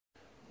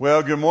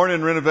Well, good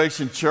morning,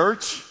 Renovation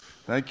Church.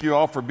 Thank you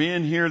all for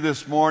being here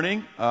this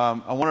morning. I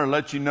want to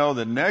let you know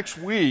that next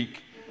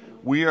week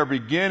we are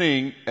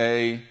beginning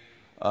a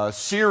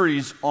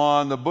series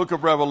on the book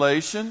of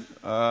Revelation,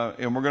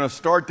 and we're going to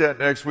start that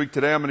next week.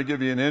 Today I'm going to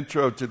give you an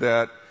intro to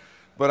that,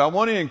 but I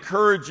want to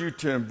encourage you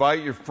to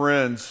invite your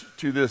friends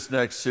to this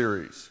next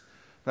series.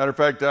 Matter of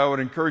fact, I would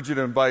encourage you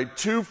to invite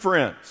two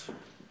friends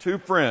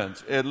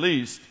at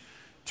least,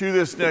 to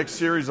this next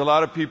series. A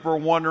lot of people are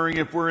wondering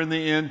if we're in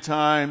the end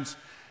times.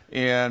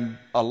 And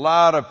a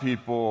lot of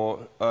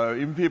people,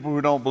 even people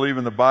who don't believe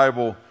in the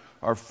Bible,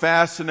 are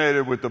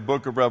fascinated with the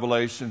book of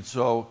Revelation.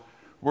 So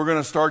we're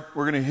going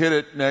to hit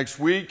it next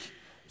week.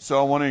 So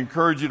I want to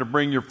encourage you to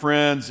bring your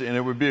friends, and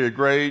it would be a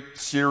great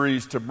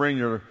series to bring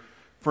your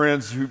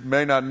friends who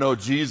may not know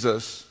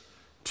Jesus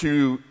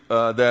to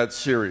that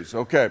series.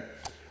 Okay.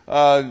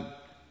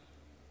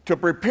 To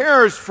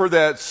prepare us for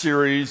that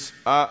series,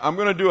 I'm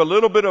going to do a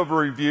little bit of a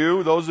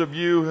review. Those of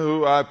you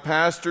who I've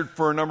pastored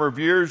for a number of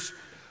years,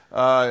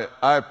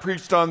 I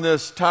preached on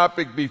this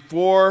topic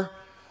before,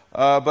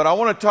 but I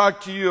want to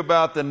talk to you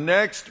about the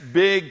next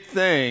big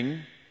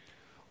thing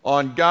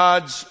on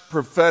God's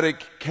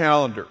prophetic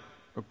calendar.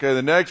 Okay,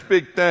 the next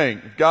big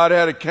thing. If God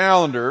had a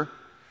calendar,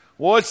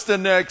 what's the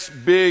next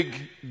big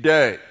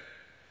day?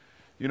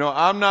 You know,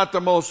 I'm not the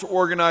most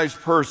organized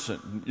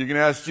person. You can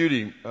ask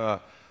Judy.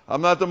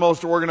 I'm not the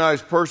most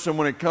organized person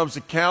when it comes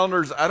to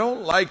calendars. I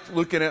don't like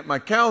looking at my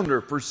calendar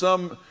for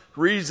some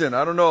reason.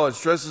 I don't know. It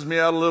stresses me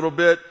out a little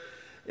bit.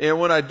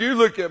 And when I do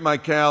look at my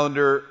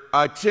calendar,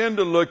 I tend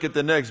to look at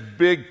the next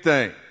big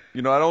thing.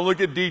 You know, I don't look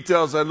at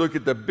details. I look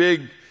at the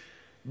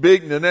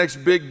next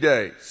big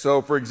day.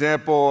 So, for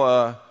example,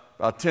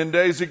 about 10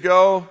 days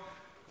ago,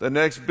 the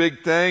next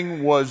big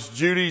thing was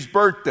Judy's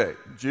birthday.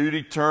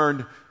 Judy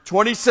turned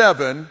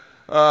 27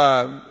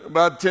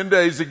 about 10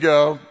 days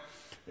ago,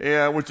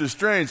 which is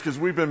strange because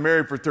we've been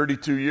married for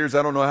 32 years.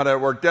 I don't know how that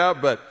worked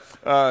out, but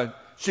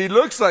she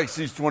looks like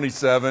she's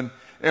 27.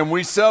 And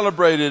we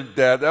celebrated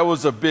that. That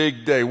was a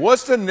big day.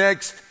 What's the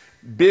next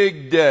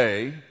big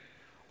day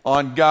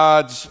on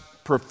God's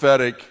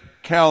prophetic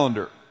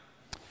calendar?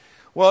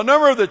 Well, a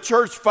number of the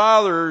church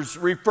fathers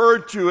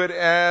referred to it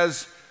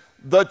as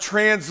the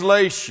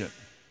translation.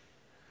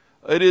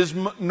 It is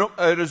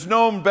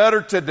known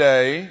better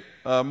today,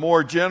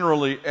 more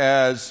generally,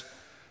 as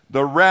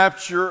the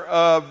rapture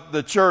of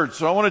the church.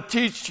 So I want to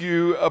teach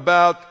you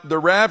about the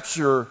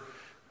rapture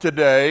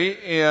today,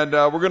 and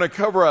we're going to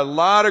cover a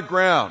lot of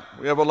ground.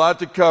 We have a lot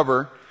to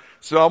cover,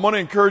 so I want to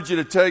encourage you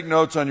to take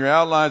notes on your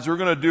outlines. We're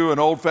going to do an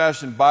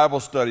old-fashioned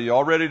Bible study. You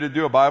all ready to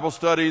do a Bible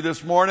study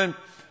this morning?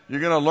 You're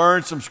going to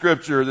learn some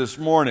scripture this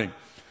morning.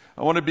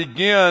 I want to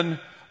begin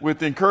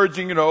with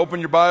encouraging you to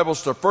open your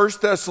Bibles to 1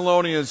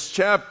 Thessalonians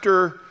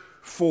chapter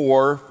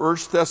 4. 1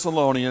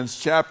 Thessalonians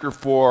chapter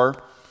 4.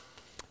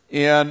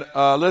 And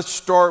let's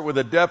start with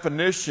a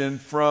definition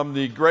from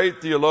the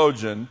great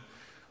theologian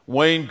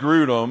Wayne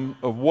Grudem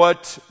of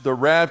what the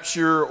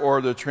rapture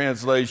or the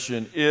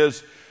translation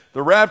is.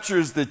 The rapture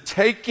is the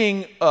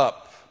taking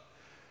up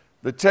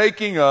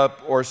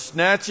or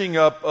snatching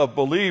up of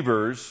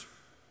believers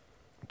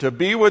to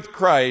be with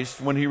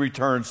Christ when he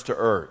returns to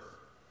earth.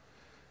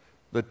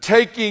 The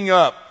taking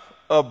up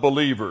of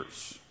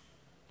believers.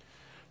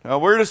 Now,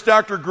 where does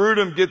Dr.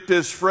 Grudem get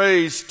this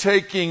phrase,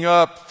 taking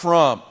up,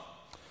 from?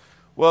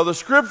 Well, the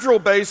scriptural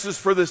basis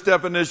for this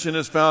definition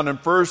is found in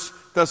 1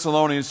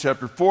 Thessalonians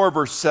chapter 4,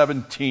 verse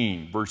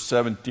 17. Verse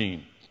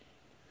 17.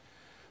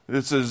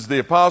 This is the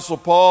Apostle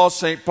Paul,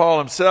 St. Paul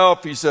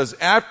himself. He says,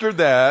 after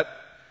that,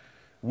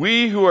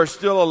 we who are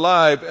still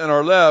alive and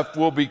are left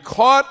will be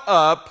caught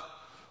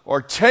up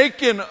or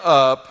taken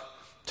up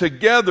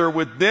together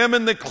with them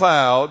in the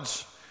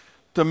clouds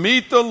to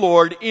meet the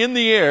Lord in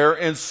the air,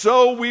 and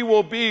so we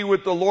will be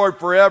with the Lord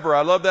forever.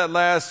 I love that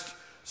last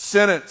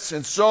sentence.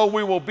 And so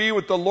we will be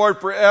with the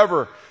Lord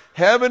forever.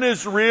 Heaven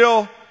is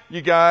real,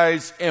 you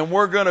guys, and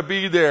we're going to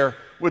be there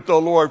with the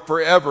Lord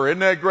forever. Isn't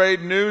that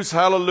great news?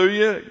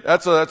 Hallelujah.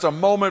 That's a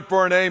moment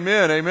for an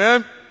amen.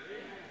 Amen?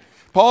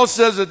 Paul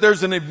says that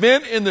there's an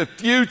event in the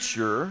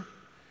future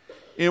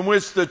in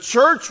which the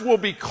church will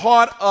be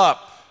caught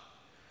up,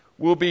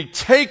 will be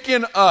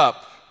taken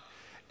up,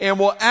 and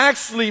will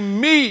actually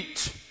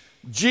meet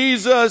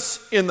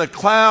Jesus in the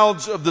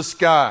clouds of the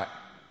sky.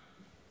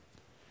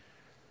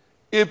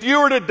 If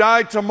you were to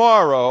die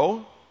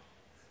tomorrow,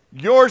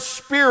 your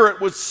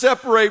spirit would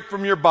separate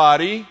from your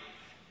body,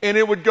 and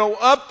it would go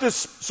up, to,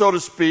 so to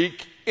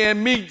speak,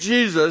 and meet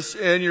Jesus,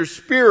 and your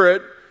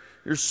spirit,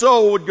 your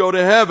soul would go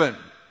to heaven.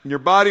 And your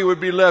body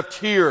would be left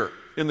here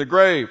in the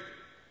grave.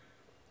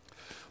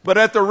 But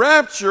at the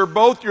rapture,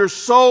 both your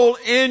soul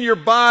and your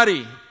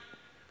body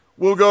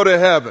will go to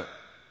heaven.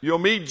 You'll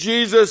meet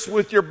Jesus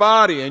with your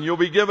body, and you'll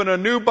be given a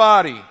new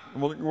body.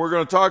 We're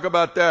going to talk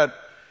about that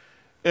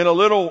in a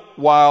little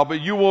while, but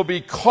you will be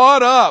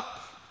caught up,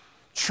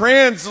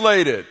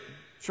 translated.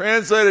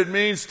 Translated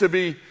means to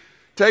be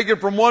taken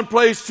from one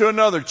place to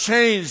another,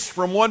 changed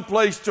from one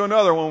place to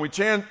another. When we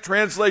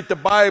translate the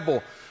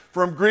Bible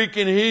from Greek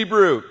and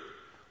Hebrew,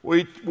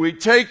 we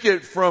take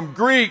it from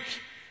Greek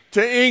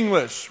to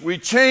English. We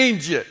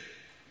change it.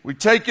 We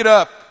take it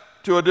up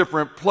to a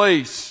different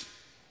place.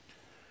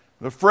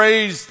 The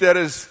phrase that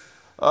is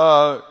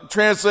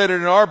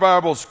translated in our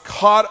Bibles,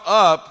 caught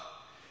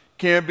up,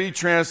 can be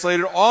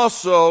translated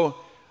also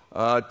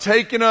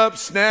taken up,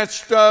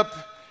 snatched up.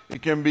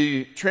 It can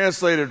be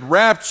translated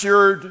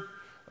raptured.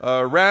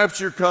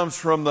 Rapture comes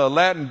from the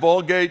Latin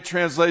Vulgate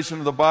translation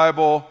of the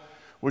Bible,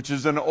 which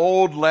is an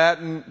old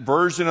Latin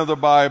version of the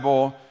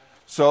Bible.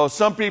 So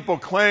some people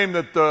claim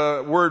that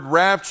the word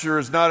rapture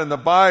is not in the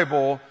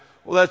Bible.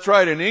 Well, that's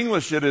right. In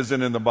English, it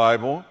isn't in the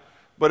Bible.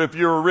 But if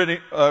you're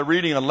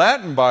reading a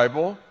Latin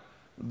Bible,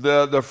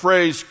 the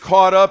phrase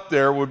caught up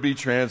there would be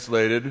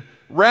translated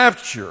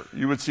rapture.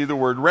 You would see the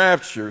word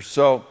rapture.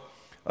 So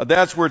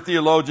that's where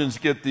theologians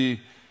get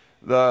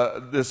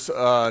this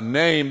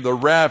name, the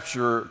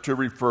rapture, to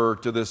refer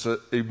to this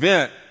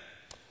event.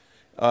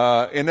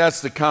 And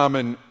that's the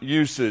common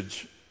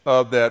usage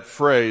of that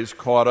phrase,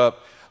 caught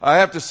up. I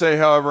have to say,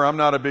 however, I'm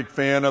not a big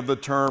fan of the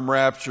term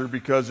rapture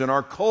because in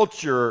our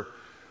culture,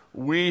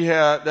 we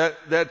have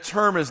that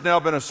term has now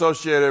been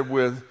associated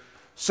with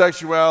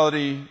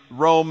sexuality,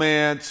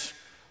 romance.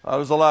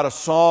 There's a lot of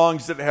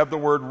songs that have the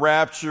word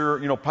rapture,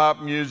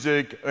 pop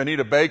music.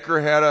 Anita Baker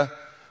had a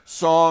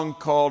song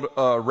called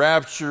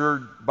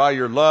Raptured by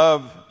Your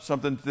Love,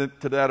 something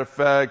to that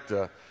effect.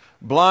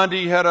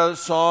 Blondie had a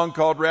song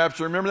called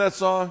Rapture. Remember that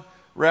song?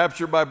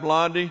 Rapture by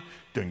Blondie?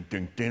 Ding,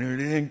 ding, ding,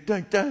 ding,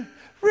 ding, ding.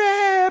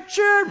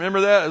 Rapture. Remember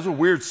that? It was a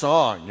weird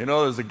song.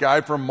 There's a guy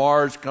from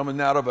Mars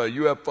coming out of a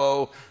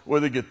UFO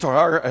with a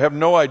guitar. I have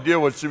no idea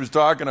what she was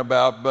talking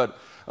about, but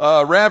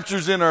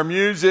rapture's in our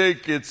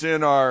music. It's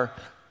in our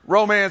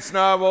romance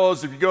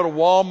novels. If you go to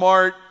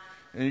Walmart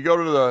and you go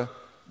to the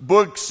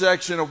book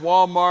section of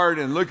Walmart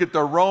and look at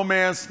the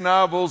romance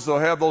novels, they'll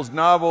have those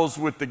novels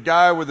with the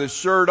guy with his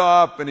shirt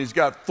off and he's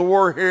got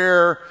Thor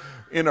hair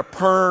in a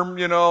perm,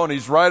 and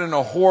he's riding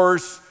a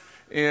horse.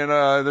 And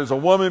there's a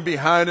woman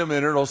behind him,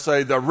 and it'll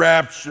say the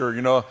rapture.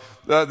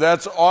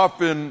 That's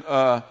often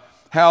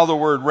how the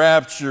word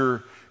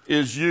rapture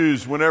is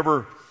used.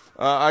 Whenever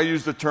I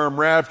use the term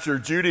rapture,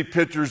 Judy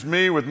pictures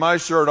me with my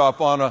shirt off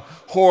on a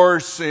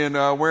horse and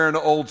wearing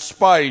Old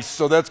Spice.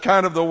 So that's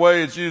kind of the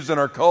way it's used in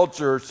our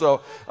culture.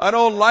 So I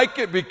don't like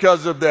it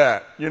because of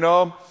that.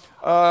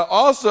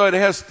 Also, it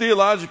has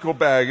theological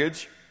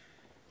baggage.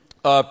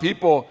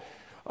 People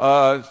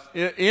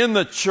in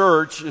the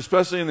church,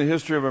 especially in the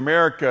history of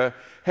America,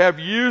 have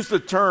used the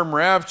term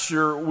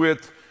rapture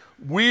with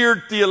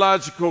weird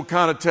theological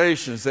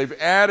connotations. They've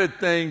added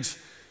things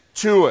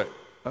to it.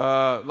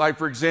 Like,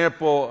 for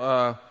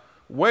example,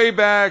 way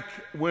back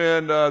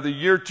when the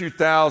year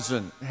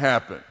 2000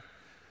 happened.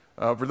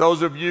 For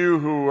those of you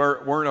who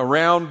weren't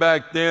around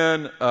back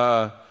then,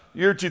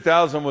 year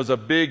 2000 was a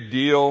big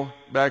deal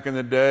back in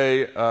the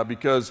day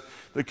because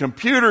the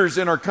computers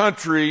in our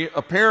country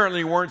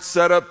apparently weren't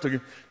set up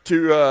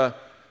to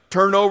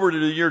turn over to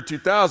the year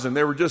 2000.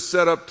 They were just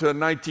set up to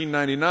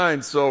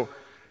 1999. So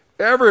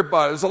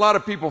there's a lot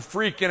of people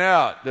freaking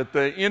out that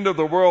the end of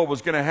the world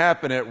was going to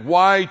happen at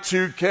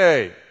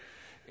Y2K.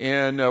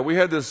 And we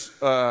had this,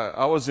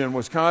 I was in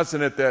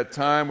Wisconsin at that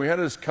time. We had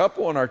this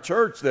couple in our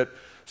church that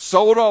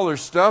sold all their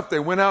stuff. They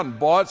went out and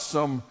bought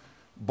some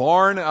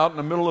barn out in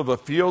the middle of a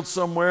field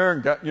somewhere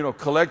and got,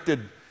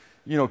 collected,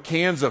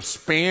 cans of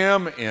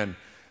Spam, and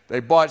they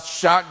bought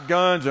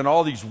shotguns and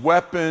all these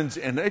weapons,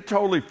 and they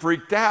totally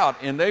freaked out.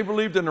 And they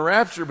believed in the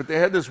rapture, but they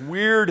had this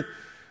weird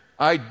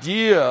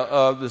idea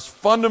of this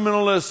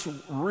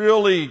fundamentalist,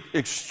 really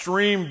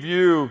extreme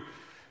view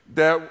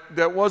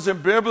that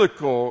wasn't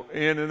biblical.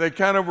 And they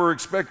kind of were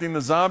expecting the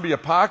zombie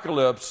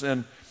apocalypse.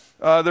 And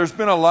there's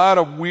been a lot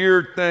of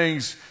weird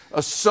things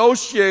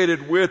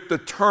associated with the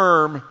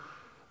term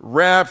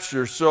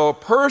rapture. So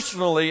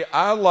personally,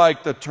 I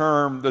like the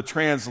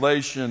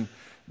translation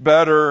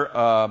better.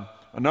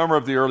 A number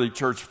of the early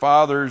church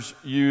fathers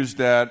used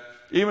that.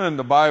 Even in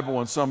the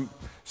Bible, in some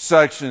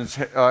sections,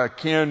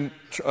 can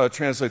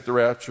translate the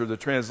rapture, the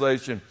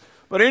translation.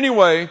 But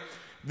anyway,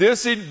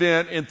 this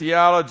event in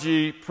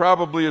theology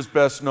probably is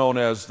best known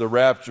as the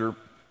rapture.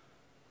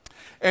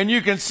 And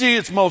you can see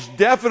it's most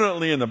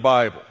definitely in the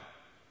Bible.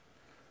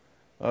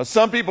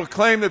 Some people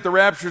claim that the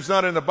rapture is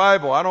not in the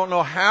Bible. I don't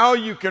know how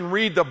you can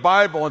read the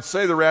Bible and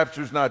say the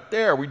rapture is not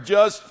there. We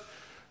just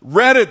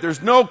read it.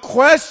 There's no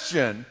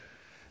question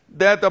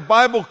that the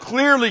Bible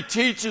clearly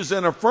teaches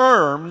and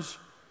affirms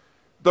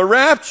the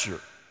rapture.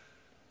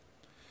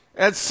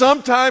 At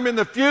some time in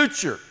the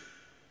future,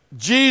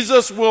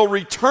 Jesus will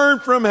return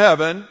from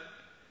heaven,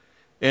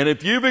 and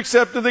if you've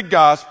accepted the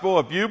gospel,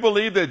 if you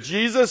believe that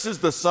Jesus is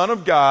the Son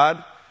of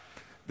God,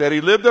 that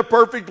He lived a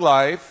perfect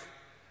life,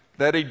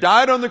 that He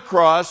died on the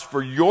cross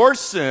for your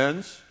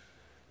sins,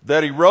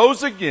 that He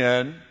rose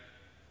again,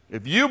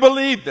 if you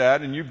believe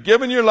that and you've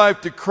given your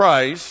life to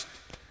Christ,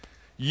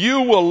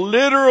 you will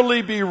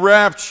literally be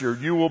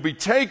raptured. You will be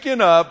taken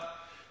up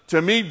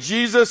to meet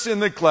Jesus in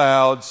the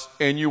clouds,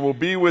 and you will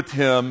be with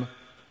Him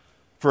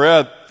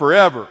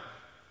forever.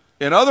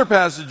 And other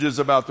passages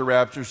about the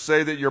rapture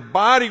say that your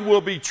body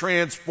will be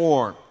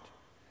transformed.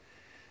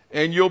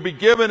 and you'll be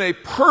given a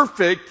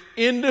perfect,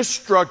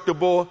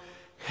 indestructible,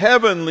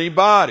 heavenly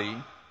body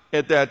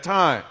at that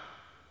time.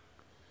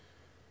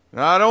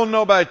 Now, I don't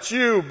know about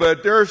you,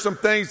 but there are some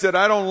things that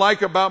I don't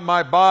like about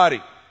my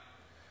body,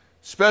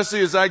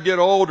 especially as I get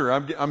older.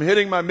 I'm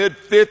hitting my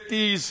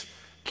mid-50s,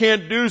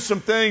 can't do some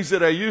things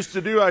that I used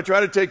to do. I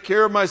try to take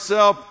care of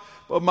myself,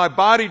 but my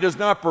body does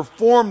not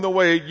perform the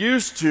way it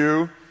used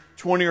to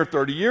 20 or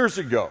 30 years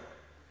ago.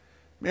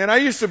 Man, I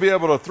used to be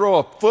able to throw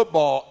a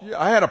football.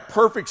 I had a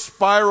perfect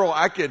spiral.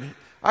 I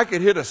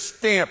could hit a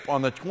stamp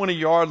on the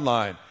 20-yard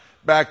line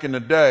back in the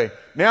day.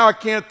 Now I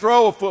can't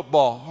throw a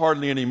football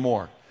hardly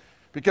anymore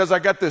because I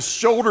got this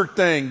shoulder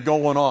thing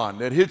going on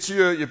that hits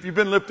you. If you've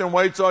been lifting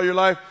weights all your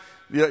life,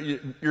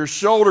 your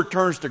shoulder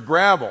turns to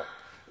gravel.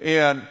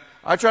 And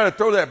I try to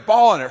throw that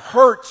ball and it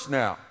hurts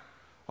now.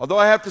 Although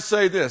I have to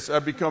say this,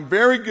 I've become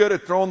very good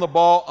at throwing the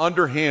ball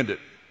underhanded.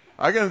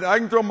 I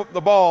can throw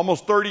the ball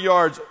almost 30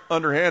 yards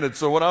underhanded.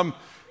 So when I'm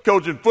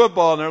coaching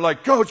football and they're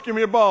like, "Coach, give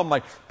me a ball," I'm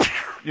like,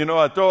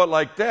 I throw it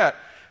like that.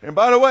 And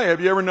by the way, have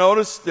you ever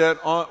noticed that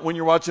when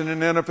you're watching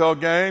an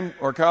NFL game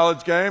or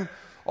college game,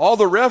 all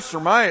the refs are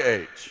my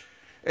age.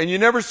 And you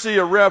never see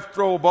a ref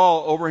throw a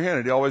ball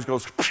overhanded. He always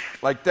goes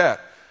like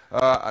that.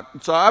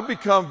 So I've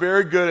become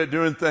very good at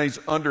doing things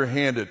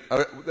underhanded.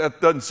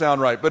 That doesn't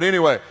sound right. But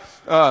anyway,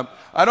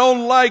 I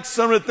don't like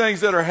some of the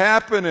things that are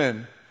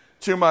happening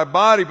to my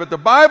body. But the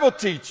Bible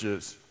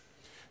teaches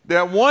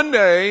that one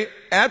day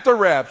at the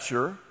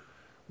rapture,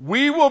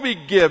 we will be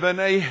given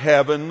a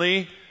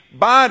heavenly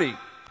body.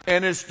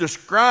 And it's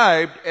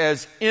described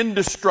as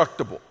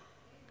indestructible.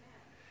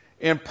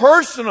 And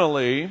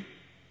personally,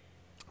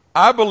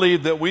 I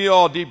believe that we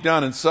all deep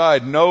down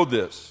inside know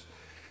this.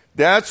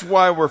 That's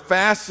why we're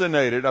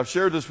fascinated. I've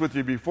shared this with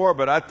you before,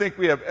 but I think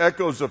we have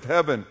echoes of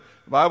heaven.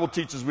 The Bible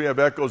teaches we have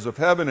echoes of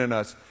heaven in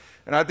us.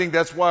 And I think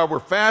that's why we're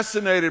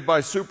fascinated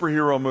by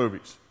superhero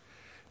movies.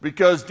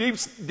 Because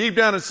deep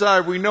down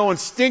inside, we know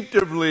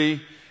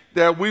instinctively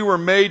that we were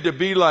made to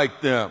be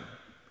like them.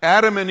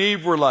 Adam and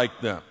Eve were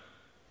like them.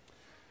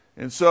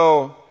 And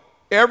so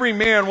every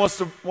man wants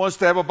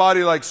to have a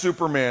body like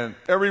Superman.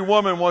 Every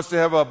woman wants to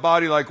have a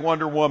body like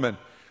Wonder Woman.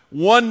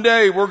 One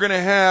day we're going to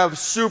have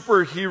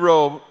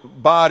superhero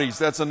bodies.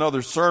 That's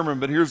another sermon,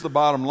 but here's the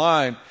bottom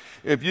line.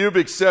 If you've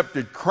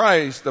accepted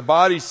Christ, the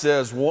Bible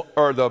says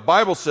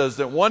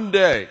that one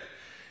day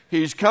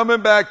He's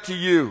coming back to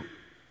you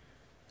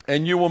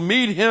and you will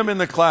meet Him in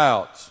the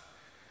clouds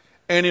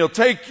and He'll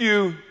take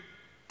you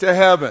to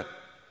heaven.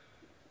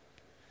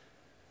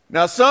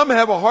 Now, some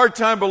have a hard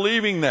time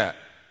believing that.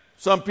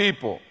 Some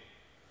people.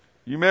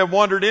 You may have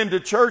wandered into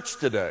church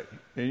today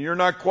and you're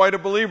not quite a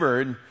believer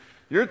and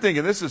you're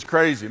thinking, this is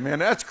crazy. Man,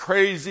 that's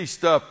crazy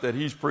stuff that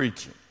he's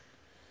preaching.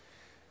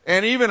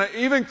 And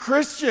even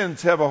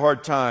Christians have a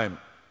hard time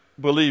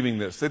believing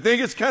this. They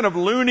think it's kind of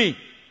loony,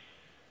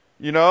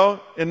 and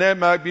that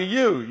might be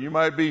you. You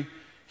might be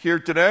here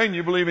today and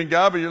you believe in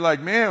God, but you're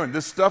like, man,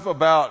 this stuff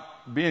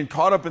about being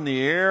caught up in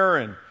the air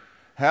and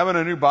having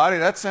a new body,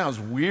 that sounds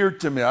weird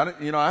to me. I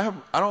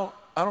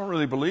don't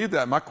really believe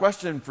that. My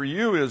question for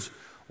you is,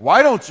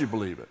 why don't you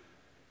believe it?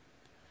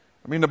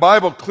 I mean, the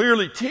Bible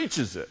clearly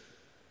teaches it.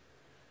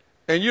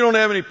 And you don't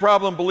have any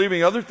problem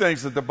believing other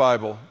things that the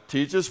Bible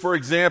teaches. For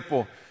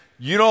example,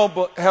 you don't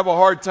have a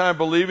hard time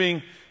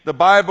believing the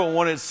Bible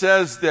when it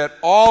says that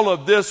all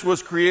of this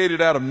was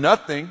created out of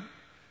nothing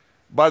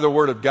by the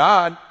Word of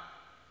God.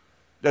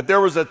 That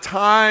there was a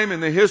time in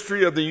the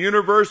history of the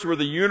universe where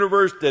the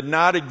universe did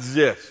not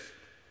exist.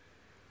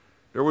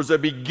 There was a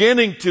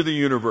beginning to the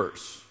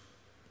universe.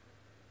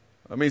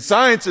 I mean,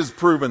 science has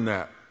proven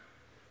that.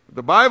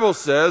 The Bible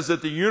says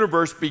that the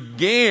universe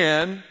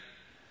began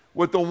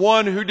with the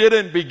one who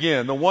didn't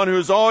begin, the one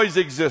who's always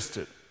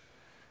existed,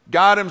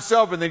 God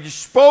Himself. And then He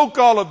spoke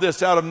all of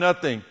this out of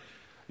nothing.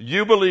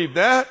 You believe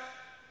that?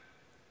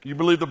 You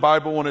believe the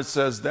Bible when it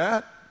says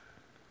that?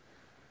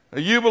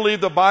 You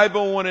believe the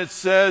Bible when it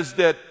says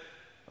that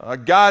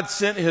God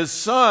sent His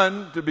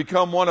Son to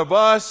become one of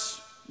us?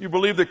 You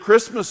believe the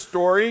Christmas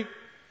story?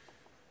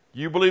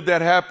 You believe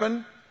that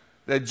happened?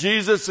 That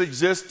Jesus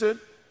existed?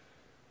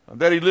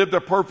 That He lived a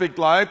perfect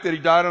life? That He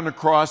died on the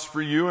cross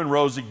for you and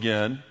rose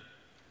again?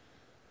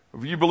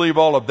 If you believe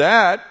all of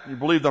that, you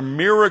believe the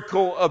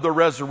miracle of the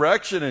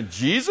resurrection, and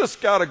Jesus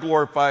got a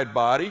glorified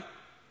body.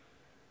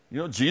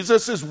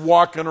 Jesus is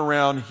walking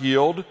around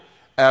healed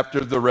after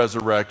the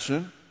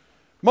resurrection.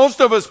 Most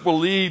of us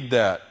believe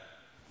that.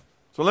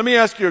 So let me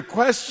ask you a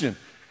question.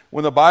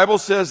 When the Bible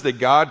says that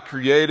God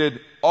created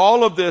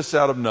all of this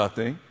out of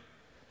nothing,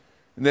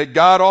 and that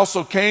God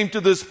also came to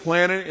this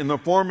planet in the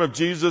form of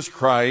Jesus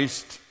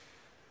Christ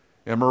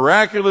and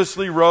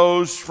miraculously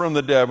rose from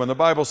the dead, when the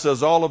Bible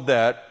says all of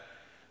that,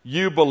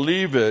 you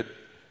believe it.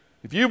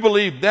 If you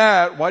believe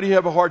that, why do you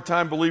have a hard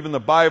time believing the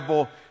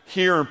Bible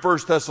here in 1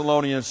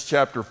 Thessalonians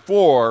chapter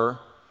 4,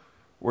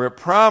 where it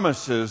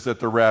promises that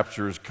the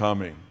rapture is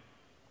coming?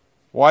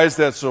 Why is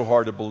that so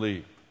hard to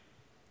believe?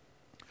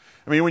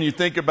 I mean, when you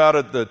think about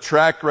it, the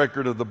track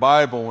record of the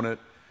Bible,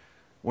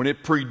 when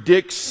it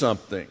predicts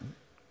something,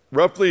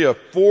 roughly a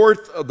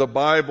fourth of the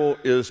Bible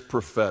is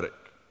prophetic,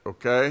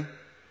 okay?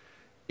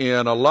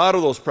 And a lot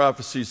of those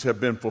prophecies have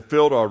been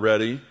fulfilled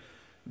already.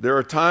 There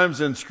are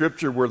times in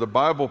Scripture where the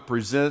Bible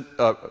predicts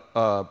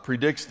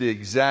the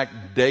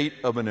exact date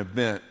of an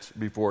event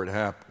before it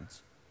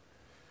happens.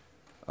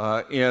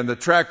 And the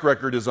track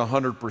record is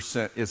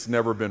 100%. It's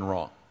never been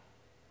wrong,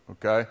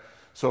 okay?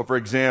 So, for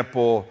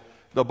example,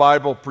 the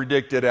Bible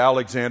predicted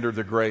Alexander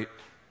the Great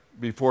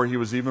before he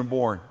was even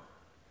born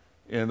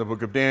in the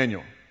book of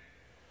Daniel.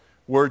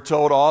 We're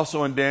told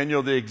also in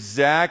Daniel the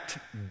exact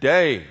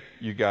day,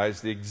 you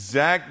guys, the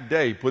exact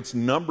day, puts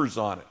numbers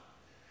on it.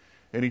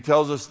 And he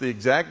tells us the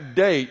exact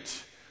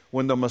date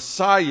when the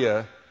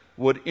Messiah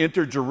would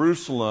enter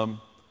Jerusalem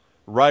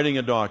riding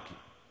a donkey.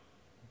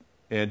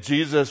 And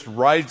Jesus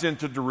rides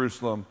into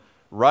Jerusalem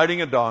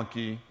riding a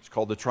donkey. It's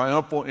called the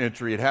triumphal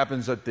entry. It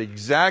happens at the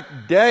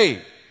exact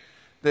day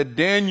that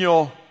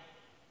Daniel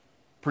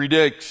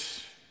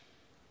predicts.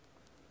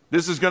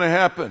 This is going to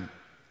happen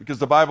because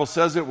the Bible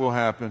says it will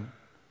happen.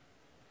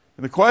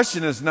 And the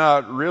question is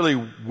not really,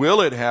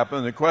 will it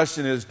happen? The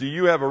question is, do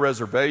you have a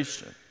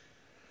reservation?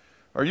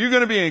 Are you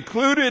going to be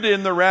included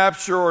in the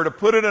rapture, or to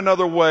put it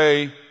another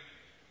way,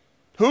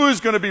 who is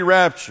going to be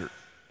raptured?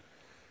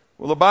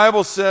 Well, the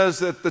Bible says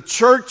that the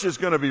church is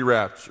going to be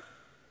raptured.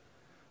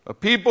 A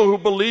people who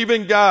believe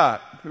in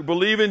God, who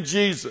believe in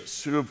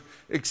Jesus, who have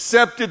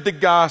accepted the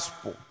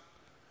gospel.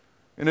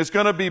 And it's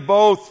going to be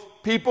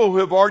both people who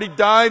have already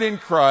died in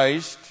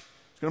Christ.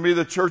 It's going to be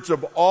the church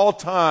of all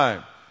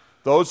time.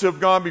 Those who have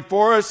gone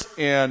before us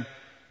and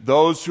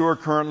those who are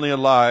currently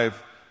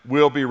alive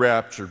will be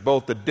raptured.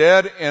 Both the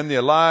dead and the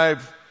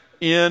alive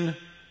in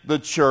the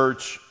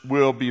church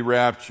will be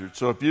raptured.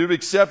 So if you've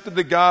accepted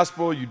the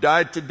gospel, you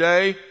died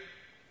today,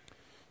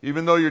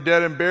 even though you're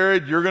dead and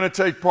buried, you're going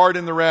to take part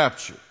in the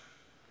rapture.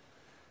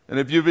 And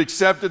if you've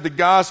accepted the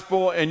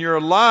gospel and you're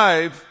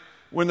alive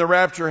when the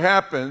rapture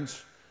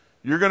happens,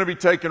 you're going to be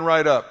taken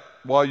right up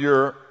while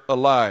you're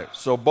alive.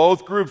 So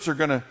both groups are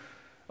going to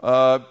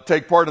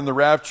take part in the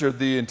rapture.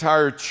 The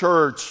entire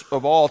church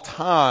of all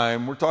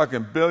time, we're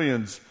talking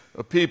billions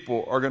of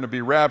people, are going to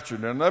be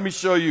raptured. And let me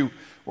show you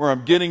where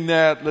I'm getting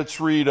that. Let's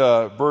read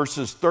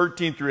verses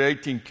 13 through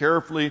 18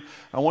 carefully.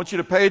 I want you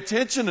to pay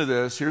attention to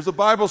this. Here's the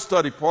Bible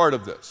study part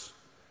of this.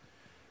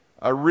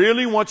 I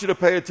really want you to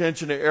pay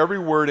attention to every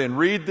word and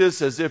read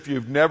this as if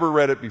you've never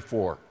read it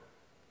before.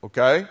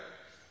 Okay?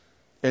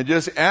 And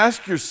just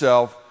ask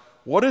yourself,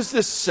 what is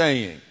this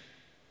saying?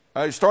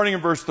 Starting in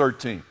verse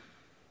 13.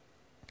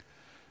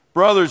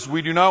 Brothers,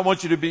 we do not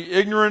want you to be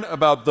ignorant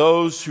about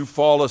those who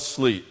fall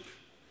asleep.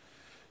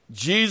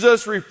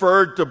 Jesus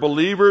referred to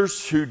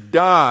believers who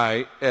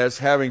die as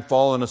having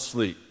fallen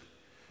asleep.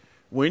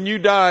 When you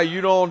die, you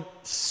don't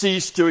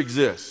cease to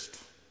exist.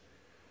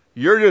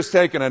 You're just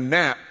taking a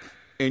nap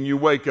and you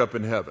wake up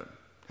in heaven.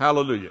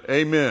 Hallelujah.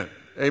 Amen.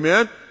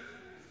 Amen?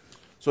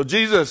 So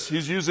Jesus,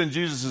 he's using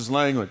Jesus'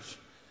 language.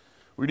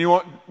 We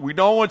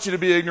don't want you to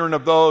be ignorant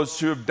of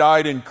those who have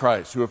died in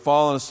Christ, who have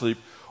fallen asleep,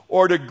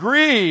 or to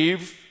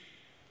grieve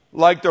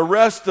like the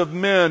rest of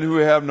men who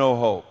have no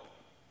hope.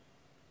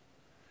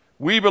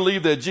 We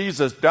believe that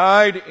Jesus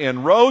died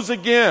and rose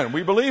again.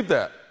 We believe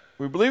that.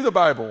 We believe the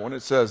Bible when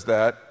it says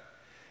that.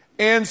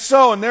 And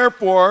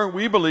therefore,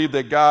 we believe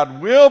that God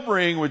will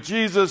bring with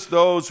Jesus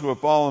those who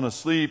have fallen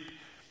asleep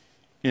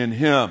in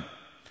him.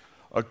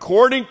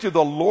 According to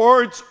the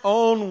Lord's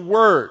own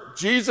word.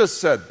 Jesus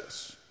said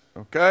this,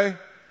 okay?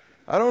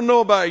 I don't know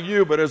about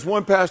you, but as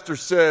one pastor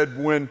said,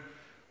 when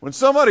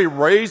somebody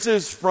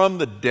raises from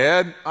the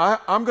dead,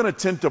 I'm going to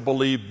tend to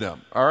believe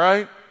them, all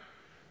right?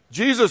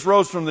 Jesus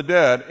rose from the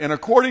dead, and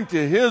according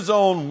to his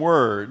own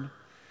word,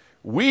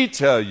 we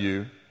tell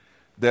you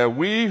that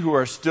we who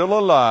are still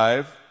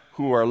alive,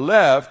 who are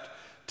left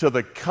to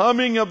the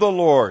coming of the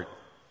Lord,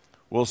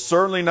 will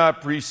certainly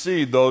not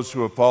precede those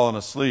who have fallen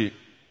asleep.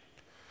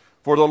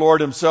 For the Lord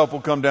himself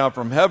will come down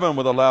from heaven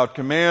with a loud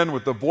command,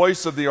 with the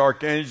voice of the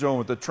archangel, and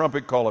with the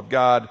trumpet call of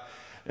God.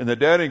 And the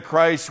dead in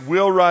Christ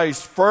will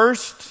rise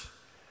first,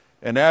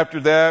 and after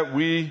that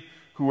we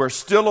who are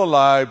still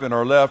alive and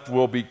are left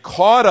will be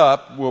caught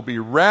up, will be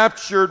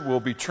raptured,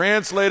 will be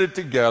translated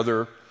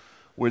together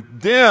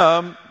with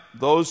them,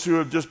 those who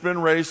have just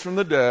been raised from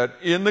the dead,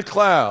 in the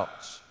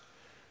clouds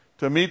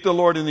to meet the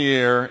Lord in the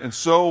air, and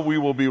so we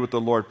will be with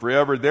the Lord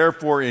forever.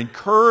 Therefore,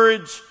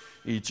 encourage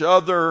each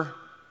other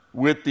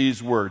with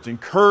these words.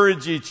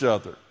 Encourage each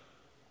other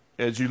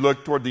as you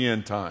look toward the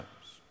end times.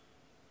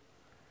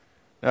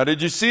 Now,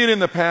 did you see it in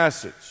the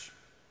passage?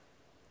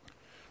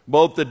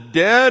 Both the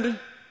dead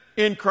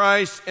in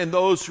Christ and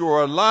those who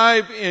are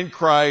alive in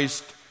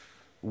Christ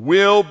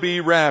will be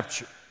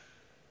raptured.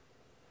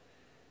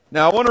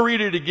 Now, I want to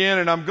read it again,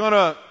 and I'm going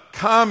to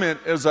comment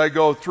as I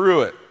go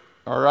through it,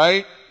 all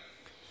right?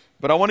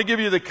 But I want to give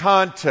you the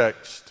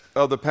context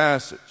of the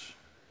passage.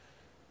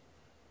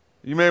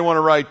 You may want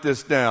to write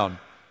this down.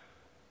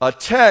 A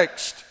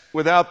text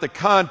without the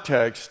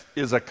context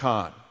is a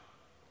con.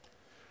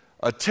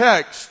 A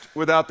text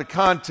without the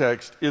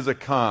context is a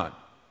con.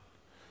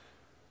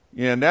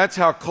 And that's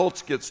how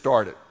cults get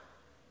started.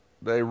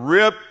 They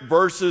rip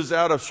verses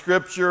out of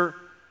Scripture.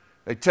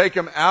 They take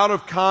them out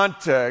of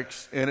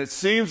context, and it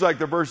seems like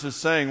the verse is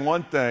saying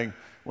one thing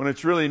when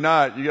it's really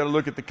not. You got to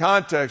look at the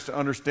context to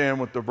understand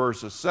what the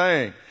verse is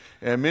saying.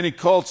 And many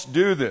cults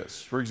do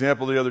this. For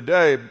example, the other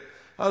day,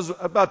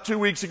 about 2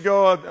 weeks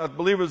ago, I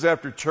believe it was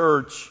after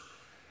church,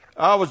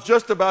 I was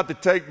just about to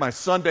take my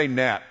Sunday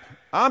nap.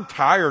 I'm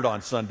tired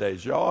on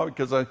Sundays, y'all,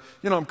 because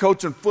I'm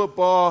coaching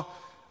football.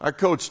 I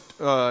coached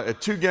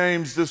at 2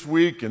 games this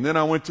week, and then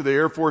I went to the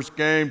Air Force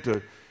game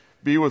to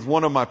be with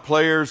one of my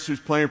players who's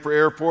playing for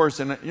Air Force.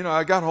 And,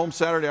 I got home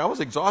Saturday. I was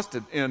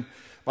exhausted. And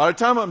by the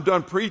time I'm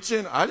done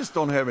preaching, I just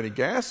don't have any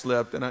gas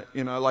left, and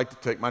I like to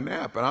take my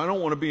nap, and I don't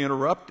want to be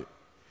interrupted.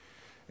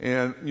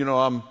 And,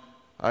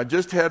 I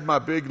just had my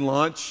big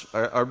lunch.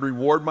 I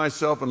reward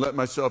myself and let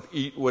myself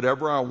eat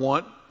whatever I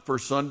want for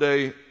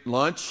Sunday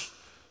lunch.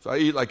 So I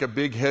eat like a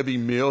big heavy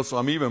meal, so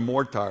I'm even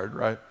more tired,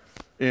 right?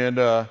 And,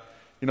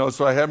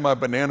 so I had my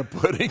banana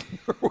pudding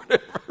or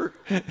whatever,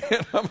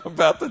 and I'm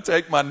about to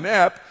take my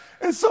nap,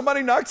 and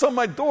somebody knocks on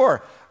my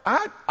door.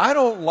 I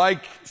don't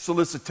like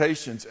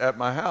solicitations at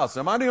my house.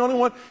 Am I the only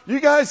one? You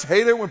guys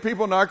hate it when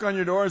people knock on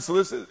your door and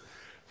solicit?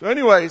 So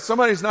anyway,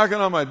 somebody's knocking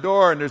on my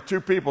door, and there's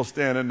 2 people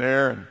standing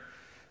there, and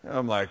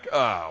I'm like,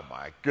 oh,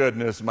 my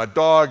goodness. My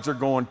dogs are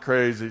going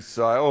crazy,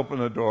 so I open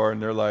the door,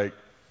 and they're like,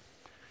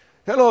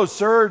 hello,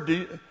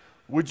 sir.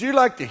 Would you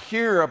like to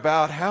hear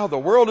about how the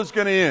world is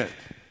going to end?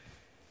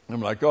 And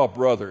I'm like, oh,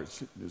 brother,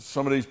 it's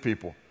some of these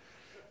people.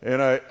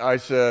 And I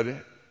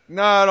said,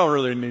 no, I don't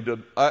really need to.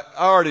 I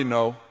already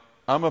know.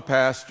 I'm a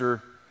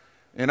pastor,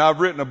 and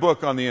I've written a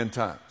book on the end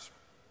times.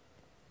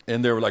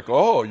 And they were like,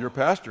 oh, you're a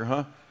pastor,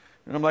 huh?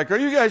 And I'm like, are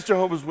you guys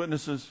Jehovah's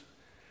Witnesses?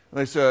 And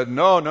they said,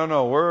 no,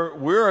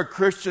 we're a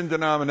Christian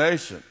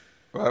denomination,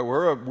 right?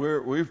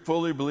 We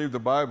fully believe the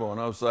Bible. And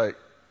I was like,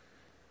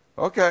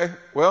 okay,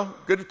 well,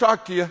 good to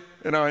talk to you.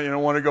 And I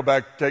want to go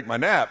back to take my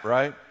nap,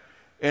 right?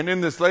 And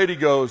then this lady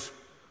goes,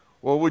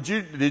 well,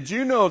 did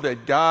you know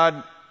that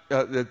God,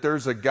 that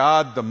there's a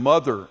God the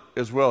Mother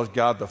as well as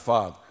God the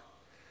Father?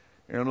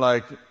 And I'm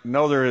like,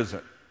 no, there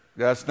isn't.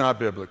 That's not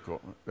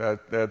biblical.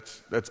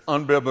 That's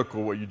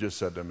unbiblical what you just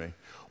said to me.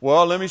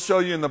 Well, let me show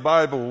you in the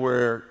Bible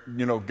where,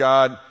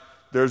 God,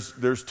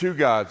 there's 2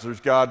 gods.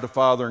 There's God the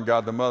Father and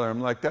God the Mother.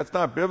 I'm like, that's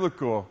not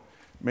biblical,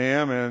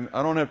 ma'am, and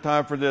I don't have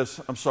time for this.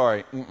 I'm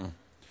sorry.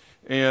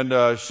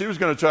 And she was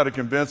going to try to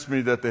convince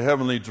me that the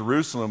heavenly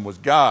Jerusalem was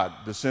God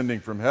descending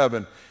from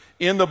heaven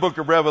in the book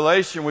of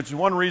Revelation, which is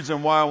one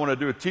reason why I want to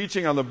do a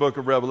teaching on the book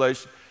of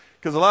Revelation,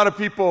 because a lot of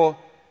people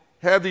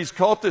have these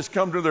cultists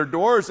come to their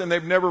doors and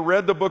they've never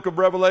read the book of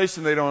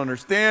Revelation. They don't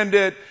understand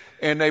it,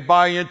 and they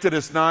buy into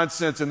this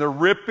nonsense, and they're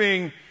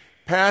ripping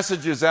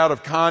passages out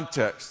of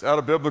context, out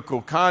of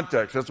biblical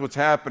context. That's what's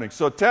happening.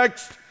 So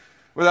text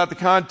without the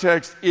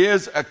context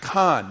is a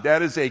con.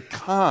 That is a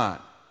con.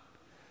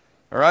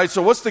 All right,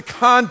 so what's the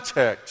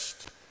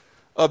context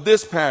of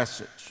this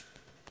passage?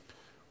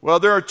 Well,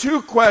 there are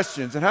 2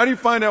 questions, and how do you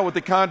find out what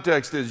the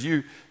context is?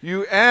 You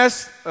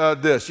ask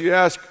this. You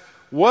ask,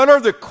 what are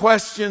the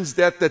questions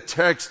that the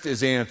text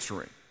is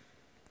answering?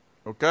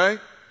 Okay?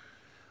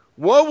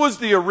 What was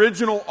the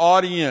original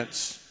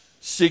audience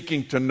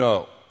seeking to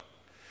know?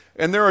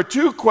 And there are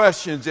 2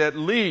 questions at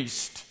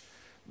least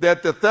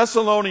that the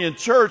Thessalonian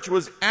church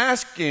was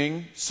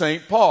asking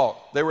St.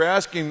 Paul. They were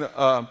asking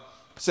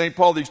St.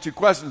 Paul these 2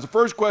 questions. The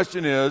first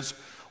question is,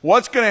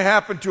 what's going to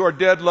happen to our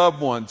dead loved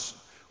ones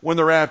when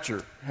the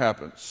rapture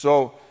happens?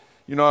 So,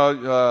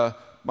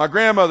 my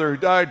grandmother who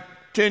died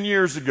 10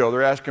 years ago,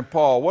 they're asking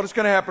Paul, what is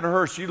going to happen to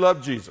her? She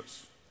loved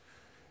Jesus.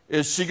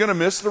 Is she going to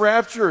miss the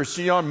rapture? Is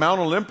she on Mount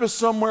Olympus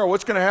somewhere?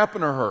 What's going to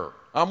happen to her?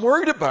 I'm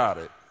worried about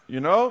it,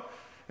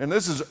 And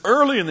this is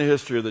early in the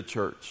history of the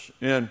church.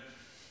 And,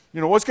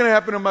 what's going to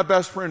happen to my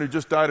best friend who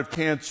just died of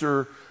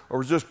cancer or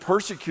was just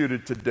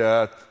persecuted to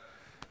death,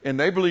 and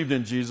they believed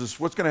in Jesus?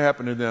 What's going to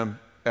happen to them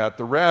at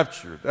the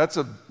rapture? That's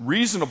a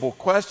reasonable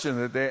question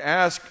that they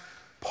ask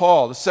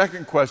Paul. The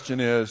second question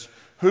is,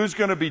 who's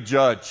going to be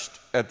judged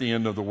at the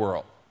end of the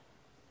world?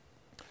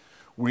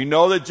 We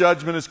know that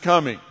judgment is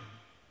coming.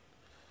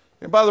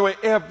 And by the way,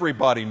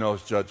 everybody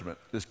knows judgment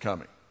is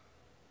coming.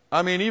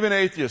 I mean, even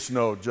atheists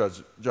know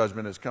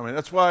judgment is coming.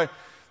 That's why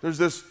there's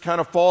this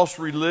kind of false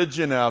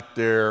religion out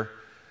there.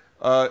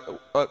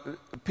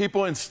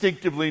 People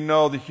instinctively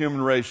know the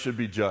human race should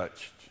be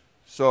judged.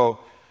 So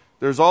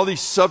there's all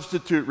these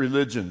substitute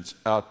religions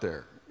out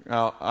there.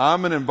 Now,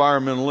 I'm an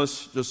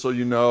environmentalist, just so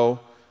you know,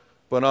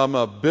 but I'm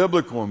a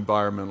biblical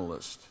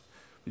environmentalist.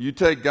 You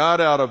take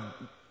God out of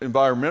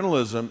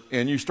environmentalism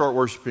and you start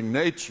worshiping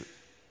nature.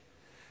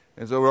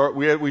 And so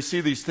we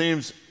see these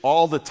themes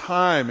all the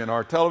time in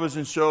our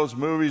television shows,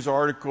 movies,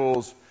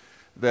 articles,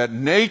 that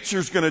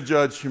nature's going to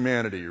judge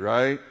humanity,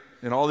 right?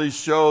 In all these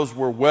shows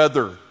where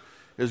weather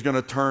is going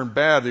to turn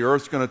bad, the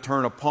earth's going to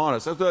turn upon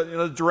us. That's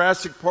the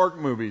Jurassic Park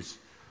movies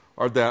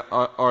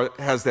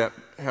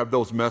have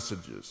those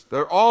messages.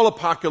 They're all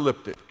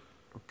apocalyptic,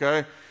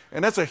 okay?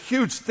 And that's a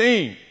huge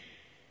theme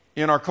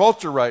in our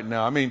culture right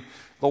now. I mean,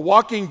 The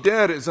Walking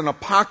Dead is an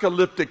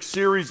apocalyptic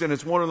series, and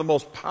it's one of the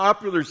most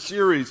popular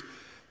series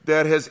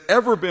that has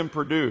ever been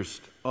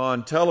produced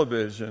on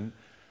television.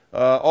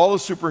 All the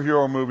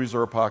superhero movies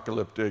are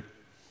apocalyptic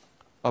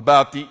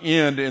about the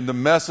end, and the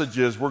message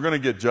is we're going to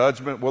get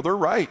judgment. Well, they're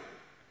right.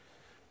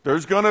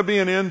 There's going to be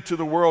an end to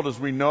the world as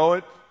we know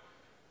it.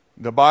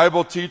 The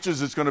Bible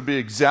teaches it's going to be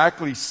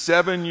exactly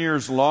 7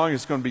 years long.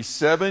 It's going to be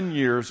 7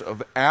 years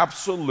of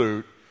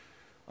absolute,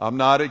 I'm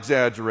not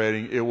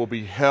exaggerating, it will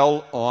be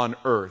hell on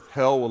earth.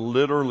 Hell will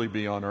literally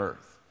be on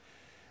earth.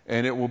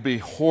 And it will be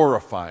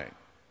horrifying.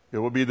 It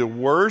will be the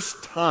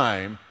worst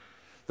time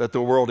that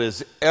the world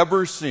has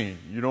ever seen.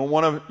 You don't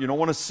want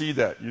to see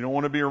that. You don't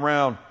want to be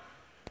around.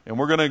 And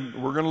we're going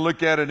to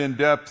look at it in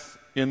depth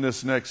in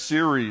this next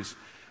series.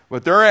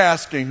 But they're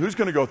asking, who's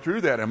going to go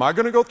through that? Am I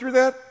going to go through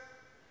that?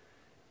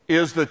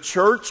 Is the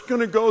church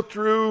going to go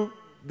through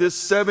this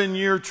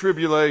 7-year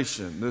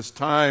tribulation, this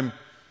time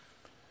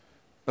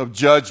of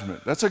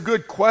judgment? That's a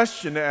good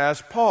question to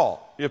ask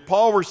Paul. If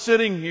Paul were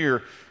sitting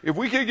here, if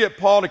we could get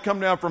Paul to come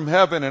down from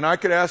heaven and I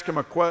could ask him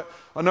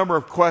a number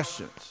of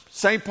questions,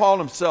 St. Paul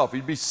himself,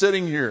 he'd be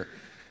sitting here.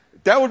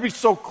 That would be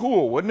so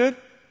cool, wouldn't it?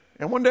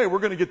 And one day we're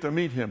going to get to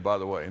meet him, by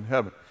the way, in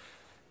heaven.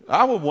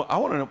 I would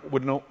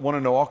want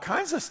to know all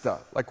kinds of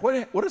stuff. Like,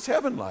 what is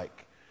heaven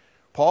like?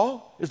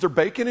 Paul, is there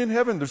bacon in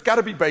heaven? There's got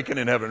to be bacon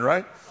in heaven,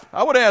 right?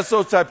 I would ask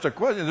those types of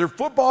questions. Is there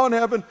football in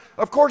heaven?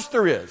 Of course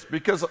there is,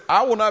 because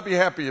I will not be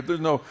happy if there's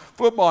no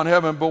football in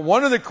heaven. But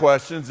one of the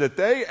questions that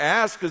they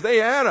asked, because they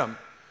had him,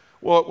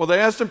 well, they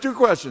asked him 2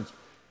 questions.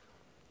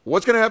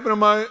 What's going to happen to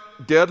my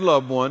dead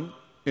loved one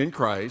in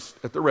Christ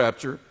at the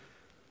rapture?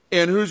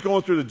 And who's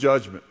going through the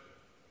judgment?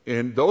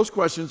 And those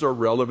questions are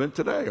relevant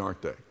today,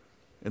 aren't they?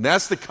 And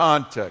that's the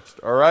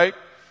context, all right?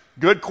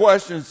 Good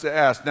questions to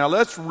ask. Now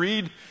let's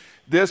read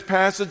this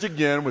passage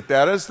again with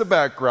that as the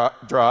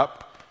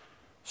backdrop,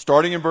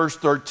 starting in verse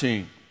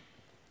 13.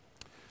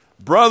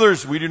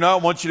 Brothers, we do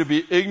not want you to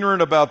be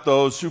ignorant about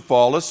those who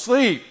fall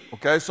asleep.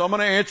 Okay, so I'm going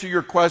to answer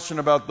your question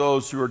about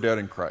those who are dead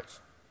in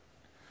Christ.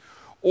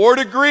 Or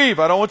to grieve.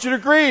 I don't want you to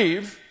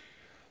grieve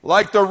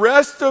like the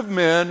rest of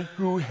men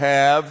who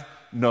have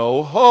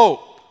no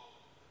hope.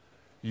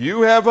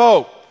 You have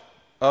hope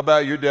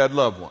about your dead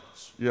loved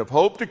ones. You have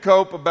hope to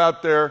cope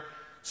about their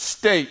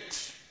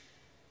state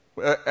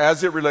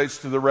as it relates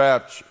to the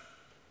rapture.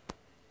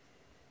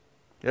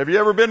 Have you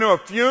ever been to a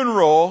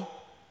funeral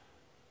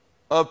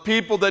of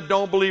people that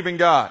don't believe in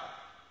God?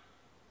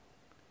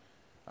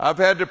 I've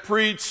had to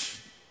preach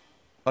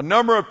a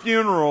number of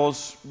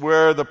funerals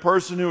where the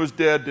person who was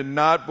dead did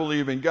not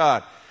believe in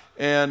God.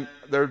 And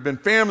there have been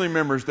family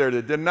members there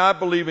that did not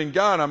believe in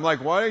God. I'm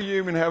like, why are you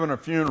even having a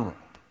funeral?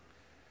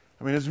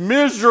 I mean, it's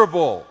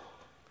miserable.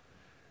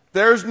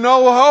 There's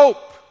no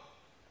hope.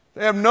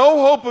 They have no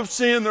hope of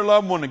seeing their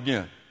loved one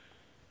again.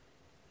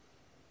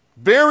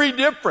 Very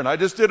different. I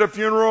just did a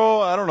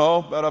funeral, I don't know,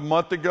 about a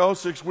month ago,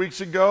 6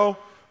 weeks ago.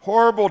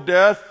 Horrible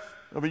death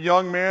of a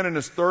young man in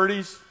his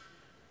 30s.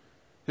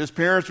 His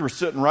parents were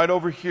sitting right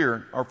over here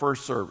in our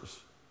first service.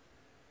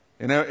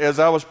 And as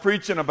I was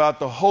preaching about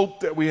the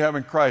hope that we have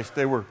in Christ,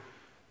 they were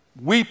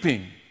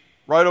weeping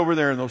right over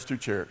there in those 2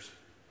 chairs.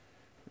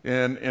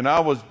 And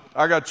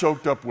I got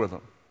choked up with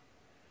them.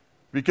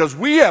 Because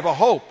we have a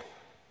hope.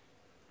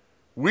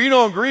 We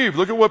don't grieve.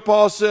 Look at what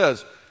Paul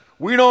says.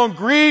 We don't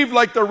grieve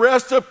like the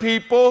rest of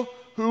people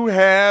who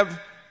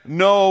have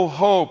no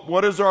hope.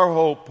 What is our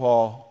hope,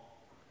 Paul?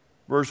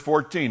 Verse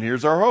 14.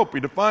 Here's our hope. He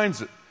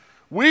defines it.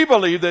 We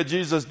believe that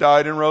Jesus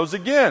died and rose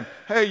again.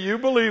 Hey, you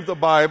believe the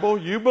Bible.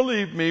 You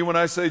believe me when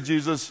I say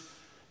Jesus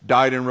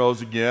died and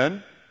rose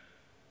again.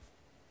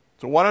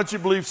 So why don't you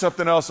believe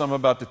something else I'm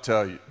about to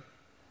tell you?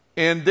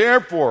 And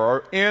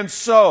therefore, and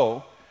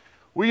so,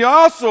 we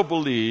also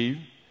believe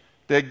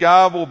that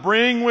God will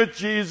bring with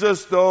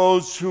Jesus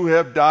those who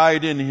have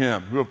died in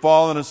him, who have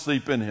fallen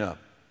asleep in him.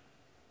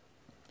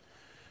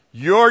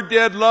 Your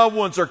dead loved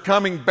ones are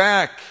coming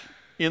back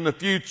in the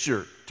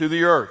future to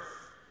the earth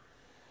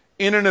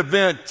in an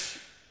event.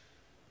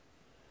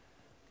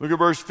 Look at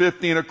verse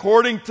 15.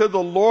 According to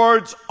the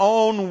Lord's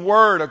own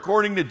word,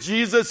 according to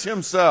Jesus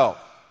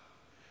himself,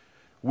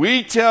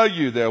 we tell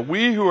you that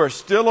we who are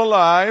still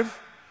alive,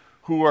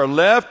 who are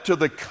left to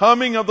the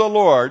coming of the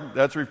Lord,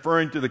 that's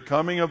referring to the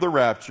coming of the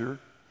rapture,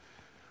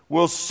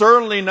 will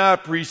certainly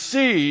not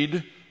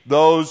precede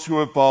those who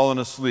have fallen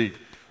asleep.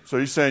 So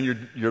he's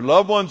saying your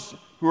loved ones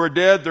who are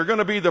dead, they're going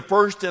to be the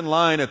first in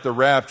line at the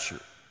rapture.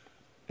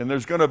 And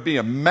there's going to be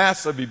a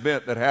massive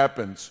event that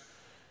happens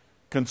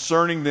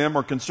concerning them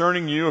or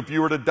concerning you. If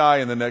you were to die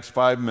in the next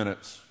 5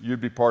 minutes,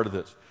 you'd be part of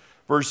this.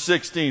 Verse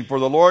 16, for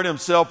the Lord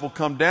himself will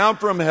come down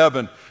from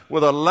heaven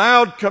with a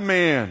loud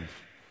command,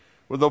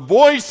 with the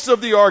voice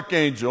of the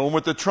archangel, and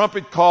with the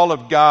trumpet call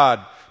of God.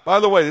 By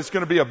the way, it's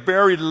going to be a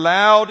very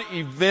loud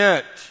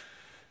event.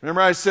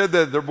 Remember I said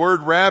that the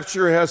word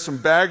rapture has some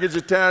baggage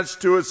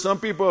attached to it. Some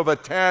people have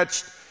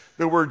attached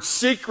the word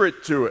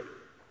secret to it.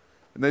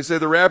 And they say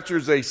the rapture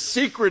is a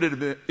secret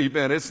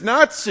event. It's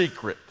not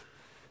secret.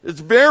 It's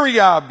very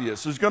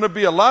obvious. There's going to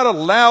be a lot of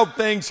loud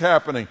things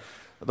happening.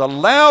 The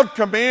loud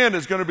command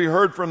is going to be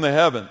heard from the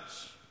heavens.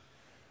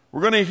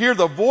 We're going to hear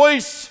the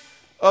voice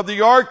of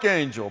the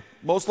archangel,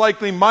 most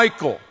likely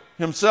Michael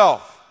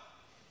himself.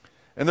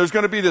 And there's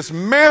going to be this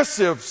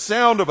massive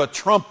sound of a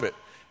trumpet.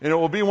 And it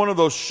will be one of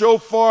those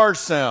shofar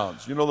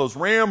sounds, you know, those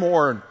ram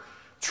horn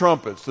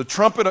trumpets, the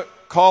trumpet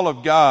call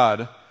of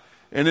God.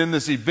 And then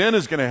this event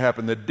is going to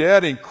happen. The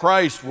dead in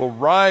Christ will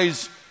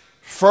rise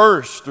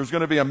first. There's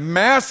going to be a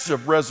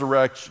massive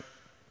resurrection.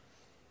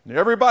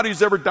 Everybody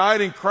who's ever died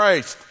in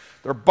Christ,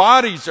 their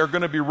bodies are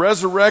going to be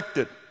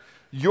resurrected.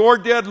 Your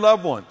dead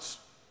loved ones,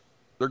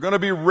 they're going to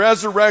be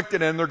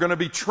resurrected and they're going to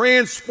be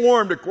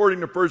transformed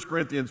according to 1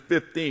 Corinthians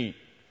 15.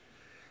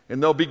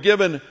 And they'll be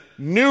given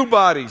new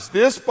bodies.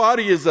 This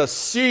body is a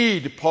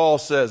seed, Paul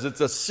says.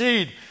 It's a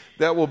seed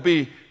that will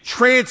be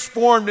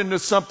transformed into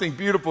something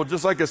beautiful,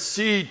 just like a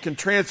seed can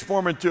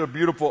transform into a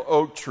beautiful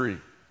oak tree.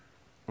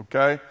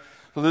 Okay?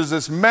 So there's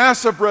this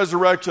massive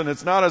resurrection.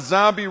 It's not a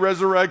zombie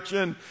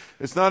resurrection.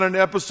 It's not an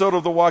episode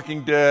of The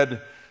Walking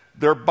Dead.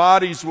 Their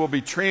bodies will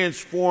be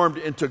transformed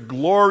into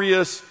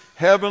glorious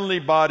heavenly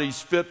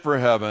bodies fit for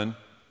heaven.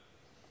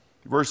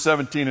 Verse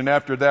 17, and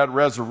after that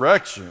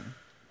resurrection,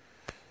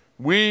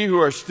 we who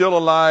are still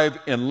alive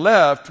and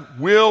left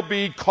will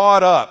be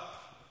caught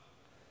up,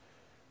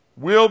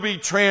 will be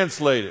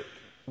translated,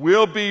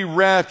 will be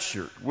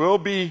raptured, will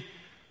be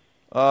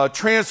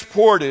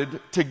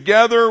transported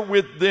together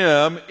with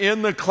them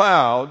in the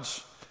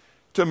clouds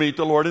to meet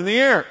the Lord in the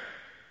air.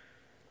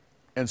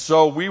 And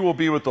so we will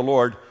be with the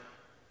Lord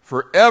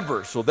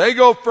forever. So they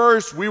go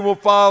first, we will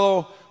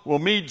follow, we'll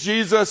meet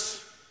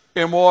Jesus,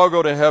 and we'll all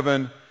go to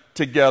heaven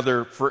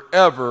together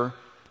forever.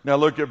 Now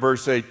look at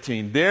verse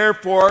 18.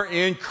 Therefore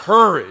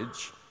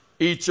encourage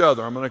each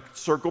other. I'm going to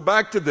circle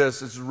back to this.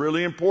 This is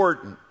really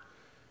important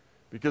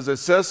because it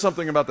says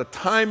something about the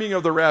timing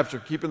of the rapture.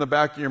 Keep in the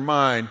back of your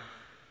mind.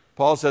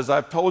 Paul says,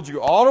 I've told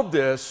you all of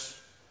this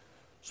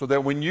so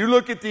that when you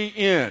look at the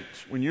end,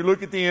 when you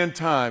look at the end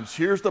times,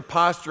 here's the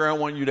posture I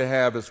want you to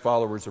have as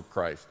followers of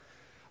Christ.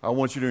 I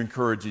want you to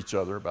encourage each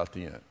other about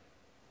the end.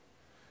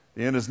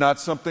 The end is not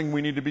something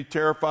we need to be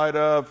terrified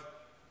of.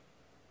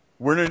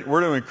 We're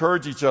to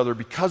encourage each other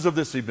because of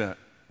this event.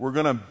 We're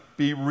going to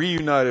be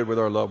reunited with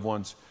our loved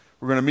ones.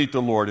 We're going to meet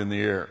the Lord in the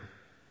air.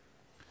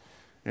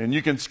 And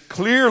you can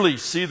clearly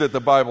see that the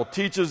Bible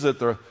teaches that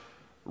the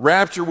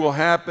rapture will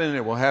happen.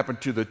 It will happen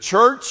to the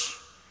church.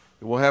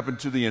 It will happen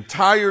to the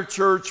entire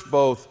church,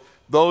 both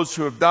those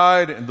who have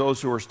died and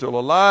those who are still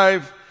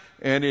alive.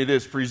 And it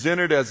is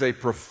presented as a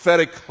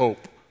prophetic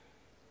hope.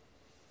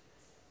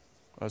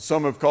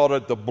 Some have called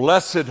it the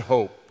blessed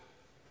hope.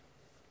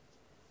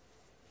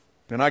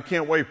 And I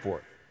can't wait for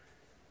it.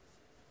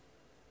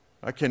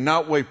 I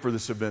cannot wait for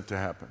this event to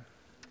happen.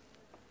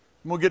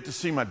 I'm going to get to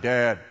see my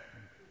dad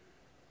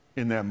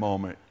in that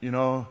moment. You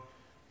know,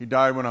 he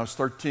died when I was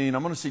 13.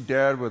 I'm going to see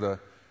Dad with a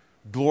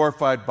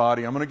glorified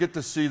body. I'm going to get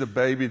to see the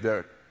baby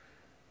that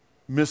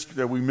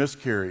we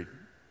miscarried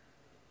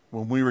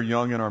when we were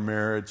young in our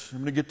marriage. I'm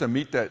going to get to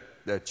meet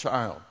that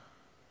child.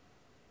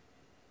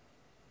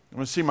 I'm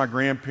going to see my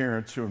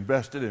grandparents who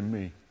invested in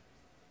me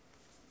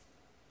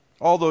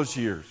all those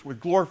years with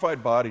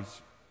glorified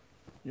bodies.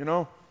 You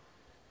know,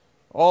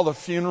 all the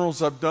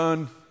funerals I've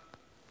done.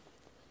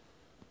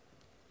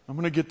 I'm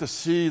going to get to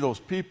see those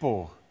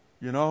people,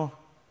 you know.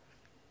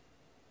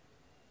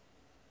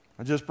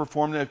 I just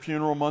performed that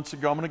funeral months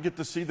ago. I'm going to get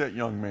to see that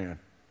young man.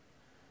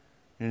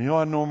 And he'll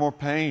have no more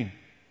pain.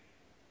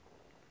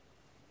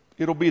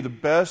 It'll be the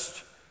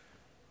best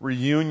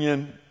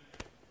reunion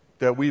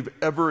that we've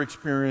ever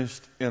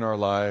experienced in our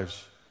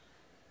lives.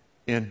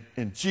 And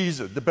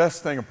Jesus, the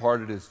best thing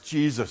about it is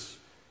Jesus.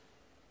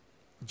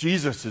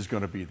 Jesus is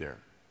going to be there.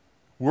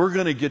 We're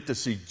going to get to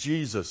see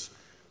Jesus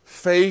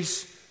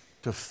face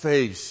to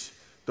face,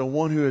 the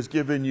one who has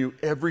given you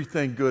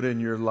everything good in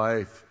your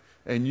life.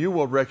 And you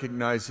will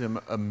recognize him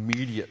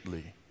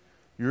immediately.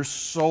 Your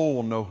soul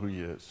will know who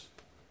he is.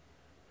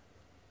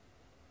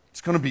 It's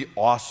going to be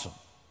awesome.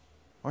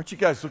 Aren't you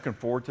guys looking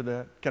forward to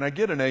that? Can I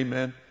get an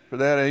amen for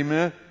that?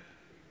 Amen?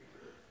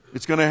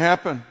 It's going to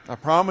happen. I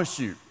promise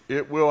you.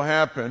 It will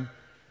happen.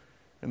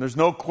 And there's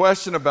no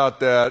question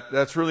about that.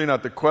 That's really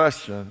not the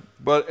question.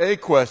 But a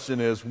question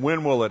is,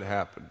 when will it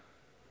happen?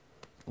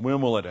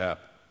 When will it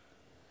happen?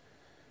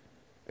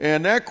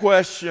 And that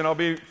question, I'll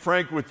be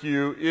frank with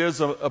you,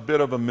 is a bit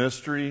of a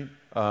mystery.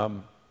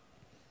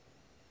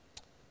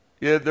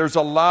 There's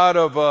a lot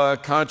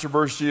of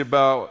controversy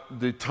about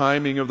the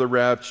timing of the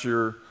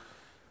rapture.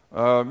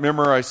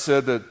 Remember I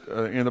said that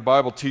in the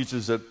Bible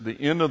teaches that the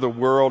end of the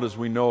world as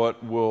we know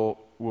it will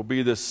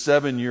be this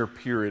 7-year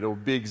period. It will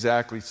be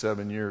exactly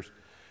 7 years.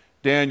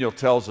 Daniel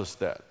tells us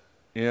that.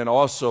 And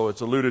also it's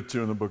alluded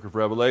to in the book of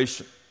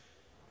Revelation.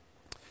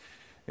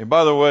 And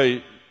by the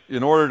way,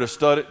 in order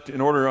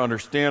to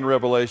understand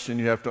Revelation,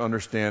 you have to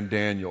understand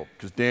Daniel,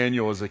 because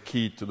Daniel is a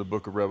key to the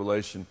book of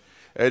Revelation.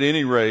 At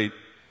any rate,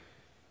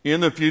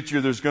 in the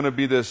future, there's going to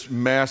be this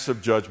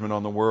massive judgment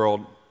on the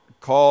world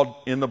called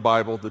in the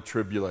Bible the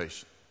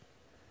tribulation.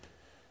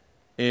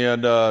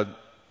 And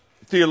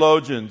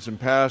theologians and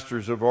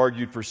pastors have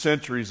argued for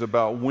centuries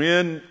about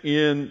when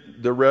in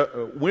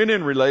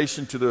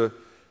relation to the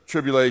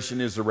tribulation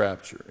is the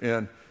rapture.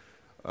 And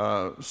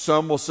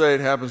some will say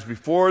it happens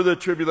before the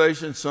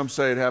tribulation, some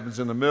say it happens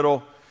in the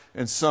middle,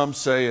 and some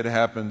say it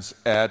happens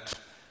at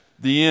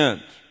the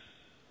end.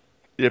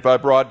 If I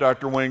brought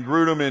Dr. Wayne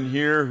Grudem in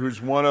here,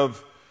 who's one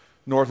of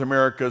North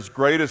America's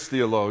greatest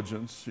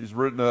theologians, he's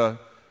written a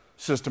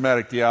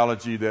systematic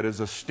theology that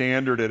is a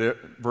standard at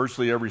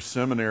virtually every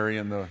seminary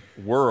in the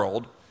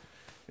world.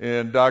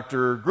 And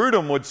Dr.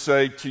 Grudem would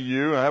say to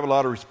you, I have a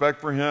lot of respect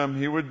for him,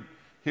 he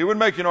would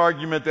make an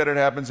argument that it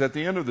happens at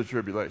the end of the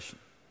tribulation.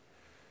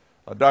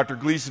 Dr.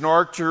 Gleason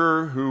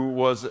Archer, who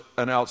was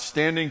an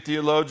outstanding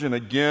theologian,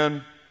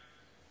 again,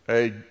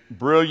 a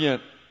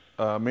brilliant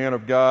man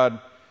of God,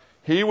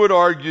 he would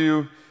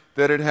argue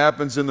that it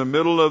happens in the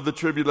middle of the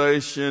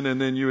tribulation.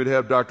 And then you would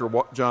have Dr.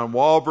 John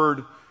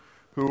Walvoord,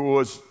 who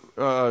was,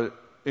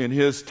 in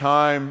his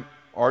time,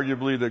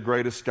 arguably the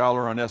greatest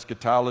scholar on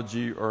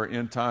eschatology or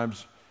end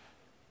times,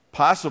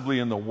 possibly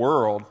in the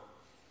world.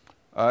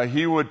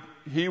 He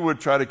would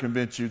try to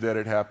convince you that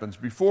it happens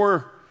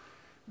before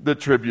the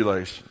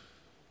tribulation.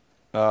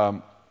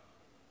 And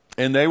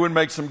they would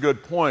make some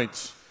good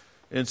points.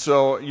 And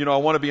so, I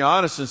want to be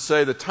honest and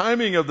say the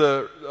timing of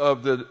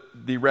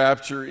the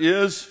rapture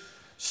is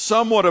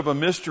somewhat of a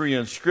mystery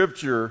in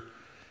Scripture.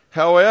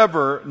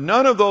 However,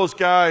 none of those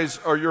guys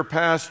are your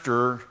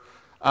pastor.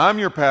 I'm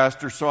your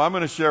pastor, so I'm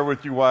going to share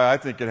with you why I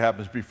think it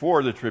happens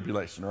before the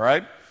tribulation, all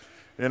right?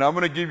 And I'm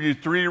going to give you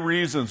 3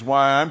 reasons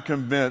why I'm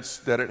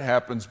convinced that it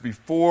happens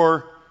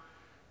before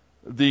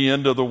the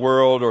end of the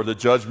world or the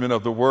judgment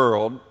of the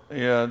world.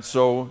 And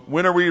so,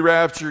 when are we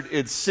raptured?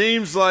 It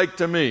seems like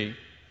to me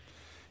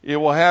it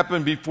will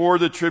happen before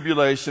the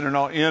tribulation, and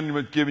I'll end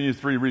with giving you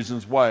 3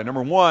 reasons why.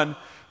 Number 1,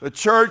 the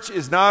church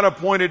is not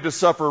appointed to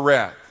suffer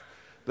wrath.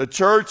 The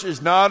church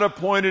is not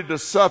appointed to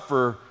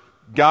suffer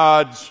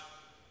God's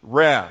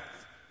wrath.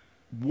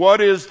 What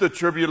is the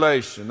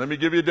tribulation? Let me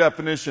give you a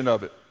definition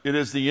of it. It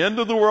is the end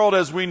of the world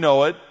as we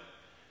know it,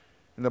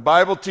 and the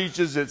Bible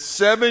teaches it's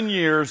 7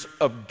 years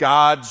of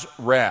God's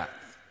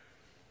wrath.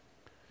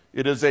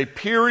 It is a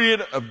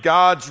period of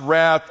God's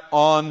wrath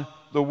on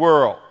the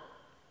world.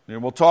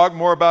 And we'll talk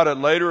more about it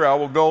later. I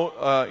will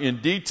go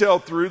in detail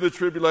through the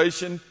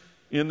tribulation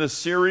in this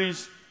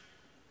series.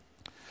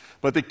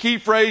 But the key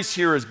phrase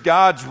here is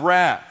God's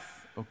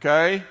wrath,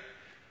 okay?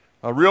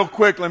 Real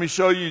quick, let me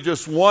show you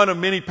just one of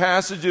many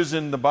passages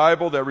in the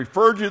Bible that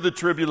refer to the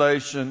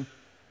tribulation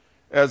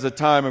as a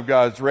time of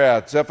God's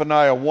wrath.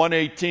 Zephaniah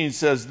 1:18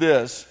 says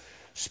this,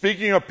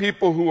 speaking of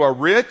people who are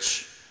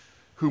rich,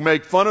 who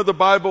make fun of the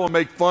Bible and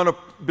make fun of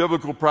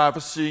biblical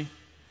prophecy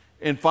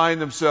and find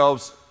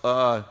themselves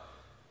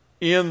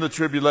in the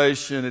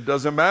tribulation. It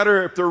doesn't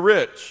matter if they're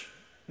rich.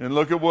 And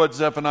look at what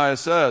Zephaniah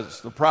says,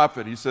 the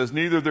prophet. He says,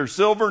 neither their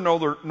silver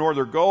nor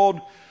their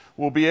gold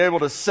will be able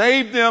to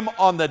save them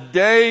on the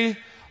day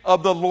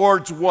of the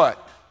Lord's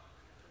what?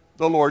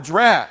 The Lord's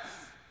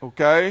wrath.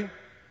 Okay?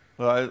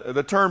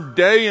 The term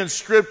day in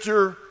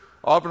Scripture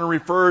often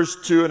refers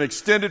to an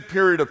extended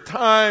period of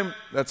time.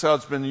 That's how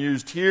it's been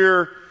used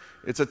here.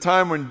 It's a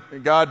time when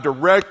God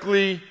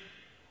directly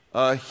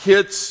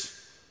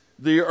hits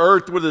the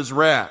earth with his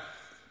wrath.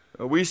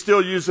 We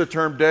still use the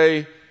term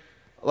day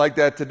like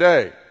that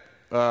today.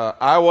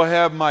 I will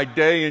have my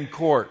day in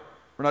court.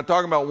 We're not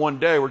talking about one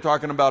day. We're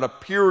talking about a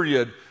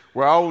period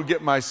where I will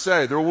get my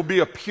say. There will be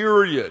a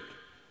period,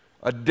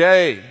 a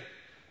day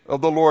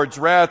of the Lord's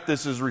wrath.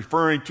 This is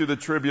referring to the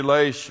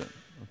tribulation.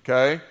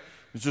 Okay?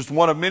 It's just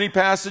one of many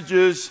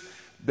passages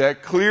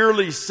that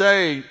clearly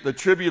say the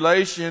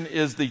tribulation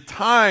is the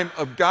time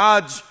of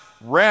God's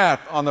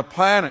wrath on the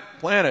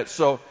planet.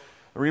 So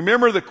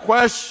remember the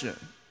question.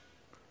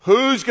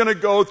 Who's going to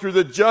go through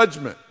the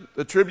judgment,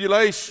 the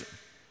tribulation?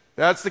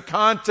 That's the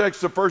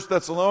context of 1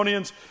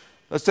 Thessalonians.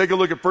 Let's take a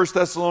look at 1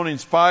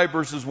 Thessalonians 5,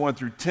 verses 1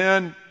 through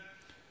 10.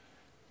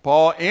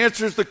 Paul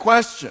answers the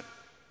question.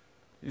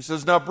 He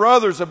says, now,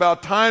 brothers,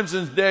 about times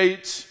and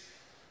dates,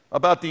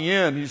 about the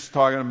end he's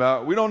talking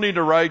about, we don't need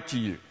to write to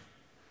you.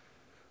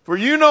 For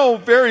you know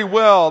very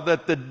well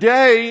that the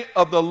day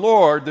of the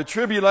Lord, the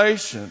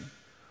tribulation,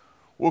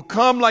 will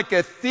come like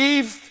a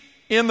thief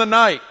in the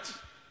night.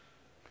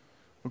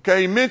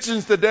 Okay, he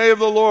mentions the day of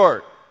the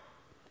Lord.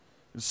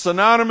 It's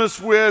synonymous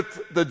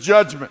with the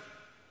judgment.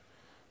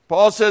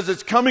 Paul says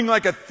it's coming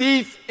like a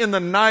thief in the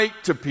night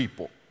to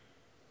people.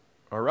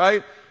 All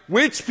right?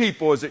 Which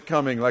people is it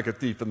coming like a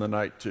thief in the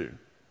night to?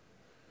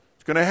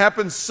 It's going to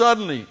happen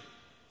suddenly.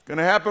 It's going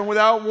to happen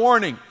without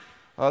warning.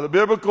 The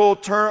biblical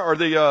term, or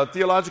the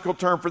theological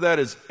term for that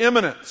is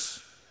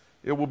imminence.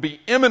 It will be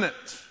imminent,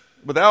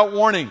 without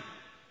warning.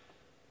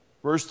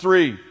 Verse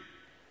 3.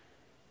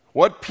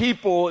 What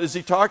people is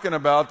he talking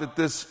about that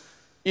this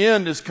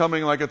end is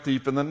coming like a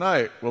thief in the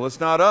night? Well,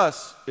 it's not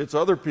us. It's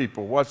other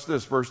people. Watch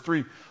this, verse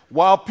 3.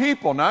 While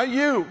people, not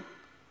you,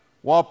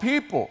 while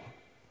people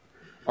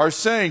are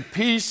saying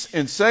peace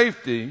and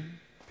safety,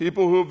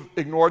 people who've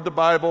ignored the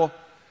Bible,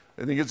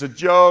 they think it's a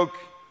joke,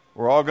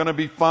 we're all going to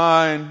be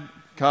fine,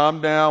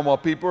 calm down. While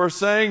people are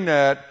saying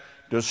that,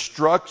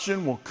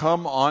 destruction will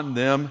come on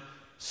them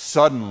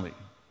suddenly,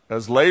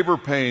 as labor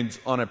pains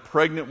on a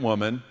pregnant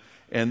woman.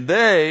 And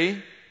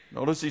they,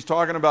 notice he's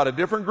talking about a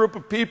different group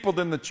of people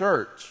than the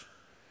church.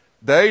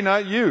 They,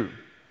 not you,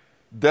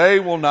 they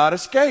will not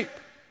escape.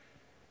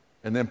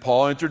 And then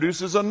Paul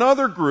introduces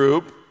another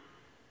group,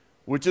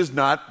 which is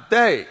not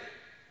they,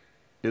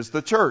 is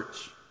the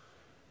church.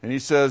 And he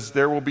says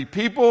there will be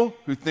people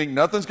who think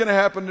nothing's going to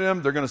happen to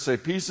them. They're going to say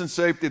peace and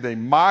safety. They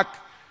mock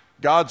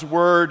God's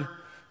word,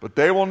 but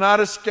they will not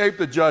escape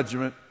the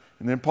judgment.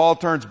 And then Paul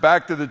turns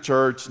back to the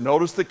church.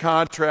 Notice the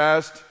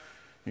contrast.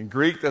 In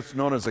Greek, that's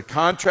known as a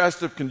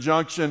contrastive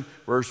conjunction.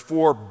 Verse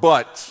 4,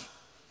 but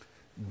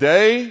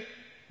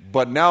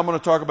now I'm going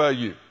to talk about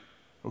you.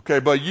 Okay,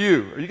 but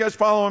you. Are you guys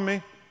following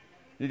me?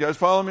 You guys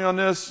follow me on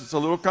this? It's a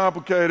little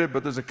complicated,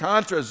 but there's a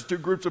contrast. There's two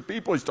groups of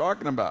people he's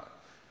talking about.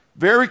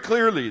 Very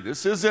clearly,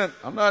 this is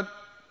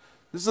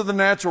the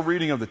natural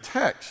reading of the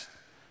text.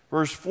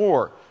 Verse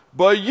 4,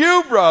 but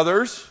you,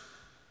 brothers,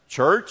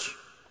 church,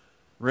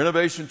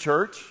 Renovation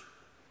Church,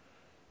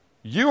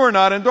 you are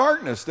not in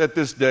darkness, that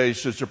this day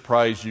should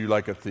surprise you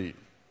like a thief.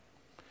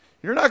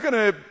 You're not going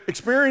to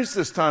experience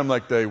this time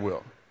like they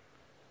will.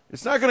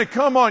 It's not going to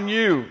come on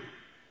you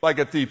like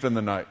a thief in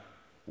the night.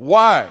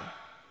 Why?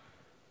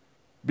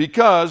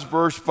 Because,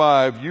 verse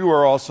 5, you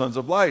are all sons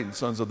of light and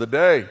sons of the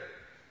day.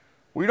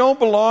 We don't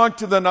belong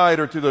to the night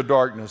or to the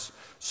darkness.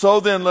 So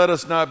then let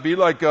us not be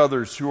like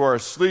others who are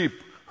asleep,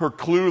 who are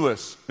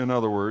clueless, in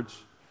other words.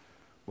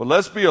 But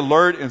let's be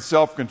alert and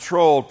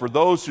self-controlled. For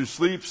those who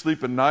sleep,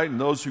 sleep at night, and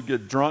those who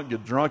get drunk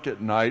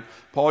at night.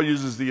 Paul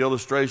uses the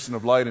illustration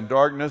of light and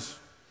darkness.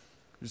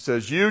 He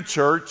says, you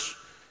church,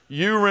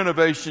 you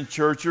Renovation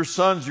Church, your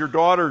sons, your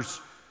daughters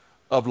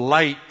of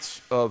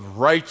light, of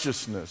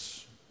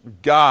righteousness,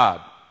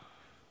 God.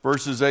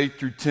 Verses 8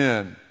 through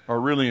 10 are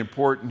really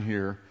important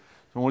here.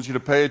 So I want you to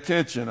pay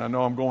attention. I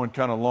know I'm going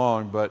kind of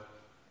long, but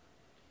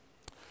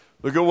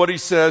look at what he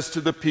says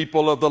to the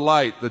people of the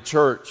light, the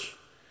church.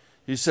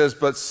 He says,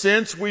 but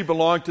since we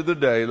belong to the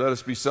day, let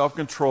us be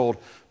self-controlled,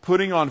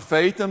 putting on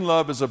faith and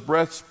love as a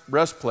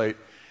breastplate,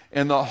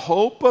 and the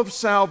hope of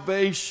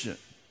salvation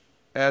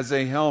as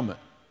a helmet.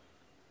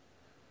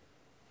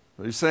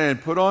 So he's saying,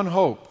 put on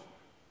hope.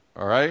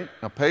 All right?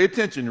 Now pay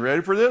attention. You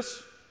ready for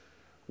this?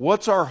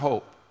 What's our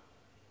hope?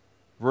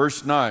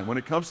 Verse 9. When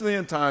it comes to the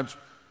end times,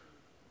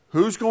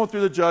 who's going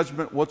through the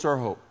judgment? What's our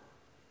hope?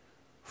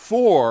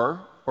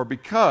 For, or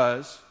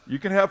because, you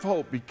can have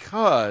hope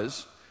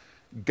because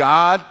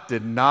God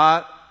did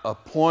not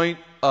appoint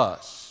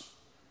us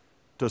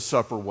to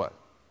suffer what?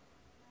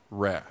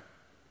 Wrath.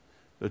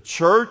 The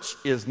church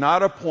is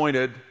not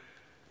appointed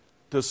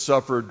to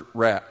suffer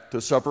wrath.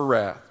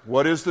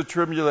 What is the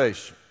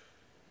tribulation?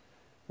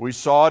 We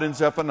saw it in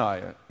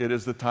Zephaniah. It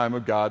is the time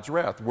of God's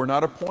wrath. We're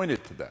not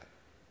appointed to that.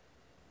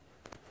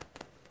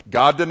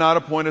 God did not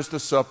appoint us to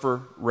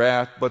suffer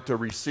wrath, but to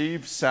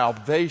receive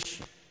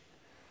salvation.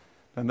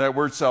 And that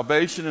word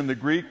salvation in the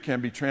Greek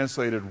can be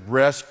translated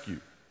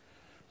rescue.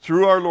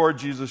 Through our Lord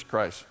Jesus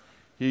Christ.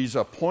 He's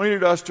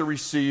appointed us to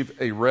receive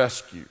a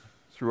rescue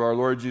through our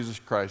Lord Jesus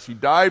Christ. He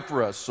died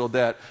for us so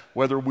that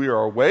whether we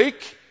are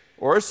awake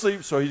or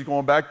asleep, so he's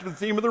going back to the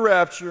theme of the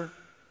rapture.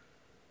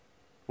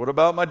 What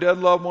about my dead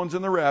loved ones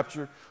in the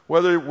rapture?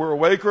 Whether we're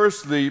awake or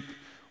asleep,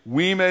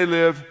 we may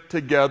live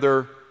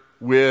together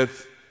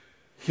with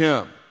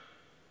him.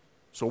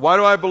 So why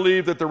do I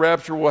believe that the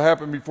rapture will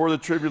happen before the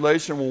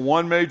tribulation? Well,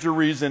 one major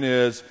reason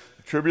is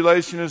the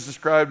tribulation is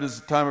described as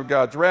the time of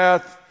God's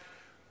wrath.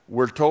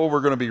 We're told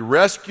we're going to be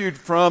rescued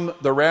from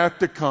the wrath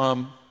to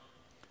come.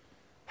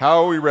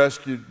 How are we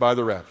rescued? By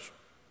the rapture.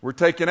 We're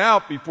taken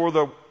out before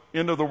the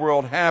end of the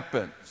world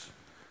happens.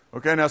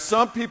 Okay, now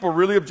some people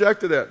really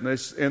object to that.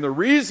 And the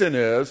reason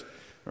is,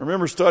 I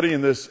remember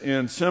studying this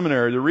in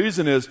seminary, the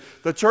reason is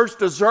the church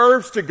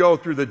deserves to go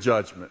through the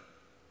judgment.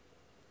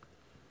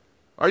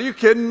 Are you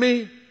kidding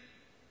me?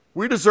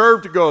 We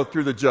deserve to go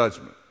through the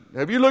judgment.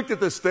 Have you looked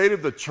at the state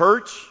of the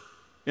church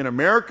in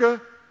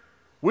America?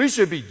 We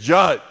should be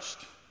judged.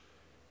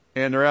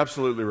 And they're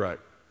absolutely right.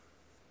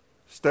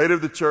 The state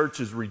of the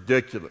church is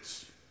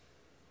ridiculous.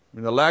 I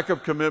mean, the lack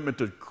of commitment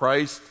to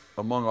Christ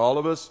among all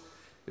of us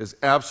is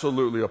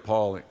absolutely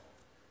appalling.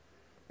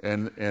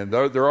 And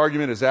their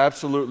argument is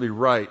absolutely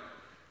right.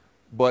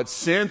 But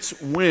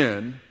since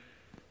when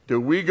do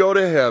we go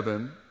to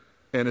heaven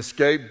and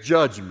escape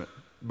judgment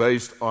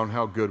based on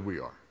how good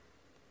we are?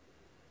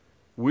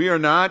 We are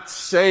not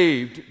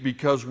saved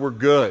because we're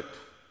good.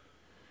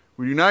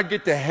 We do not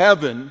get to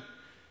heaven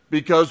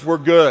because we're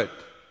good.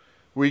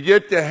 We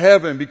get to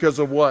heaven because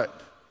of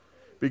what?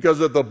 Because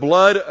of the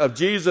blood of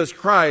Jesus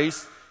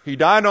Christ. He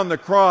died on the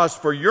cross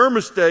for your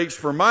mistakes,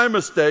 for my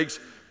mistakes.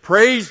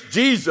 Praise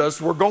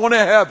Jesus, we're going to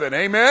heaven.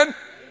 Amen? Amen.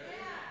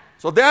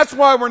 So that's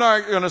why we're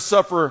not going to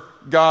suffer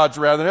God's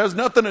wrath. It has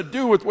nothing to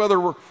do with whether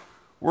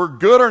we're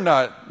good or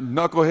not,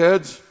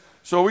 knuckleheads.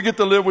 So we get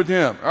to live with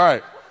him. All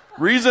right.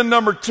 Reason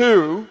number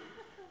 2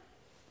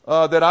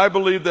 that I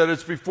believe that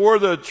it's before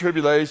the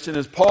tribulation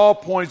is Paul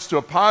points to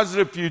a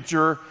positive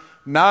future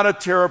not a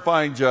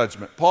terrifying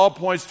judgment. Paul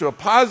points to a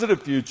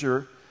positive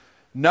future,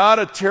 not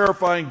a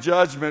terrifying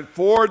judgment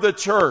for the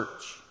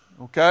church.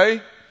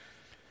 Okay?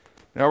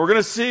 Now we're going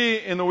to see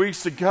in the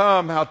weeks to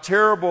come how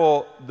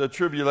terrible the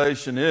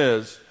tribulation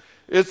is.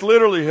 It's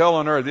literally hell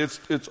on earth.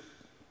 It's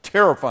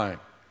terrifying.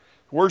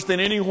 Worse than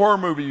any horror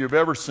movie you've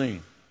ever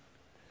seen.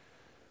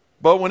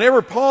 But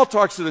whenever Paul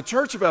talks to the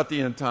church about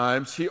the end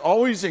times, he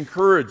always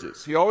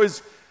encourages. He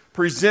always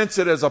presents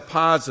it as a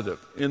positive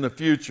in the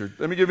future.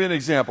 Let me give you an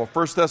example.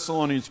 1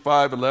 Thessalonians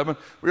 5:11.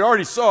 We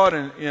already saw it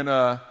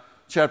in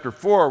chapter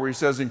 4 where he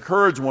says,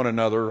 encourage one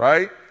another,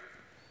 right?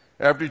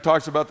 After he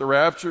talks about the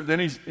rapture, then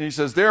he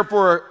says,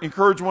 therefore,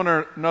 encourage one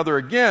another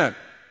again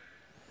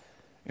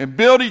and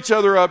build each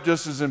other up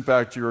just as in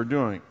fact you are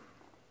doing.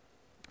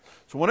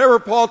 So whenever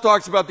Paul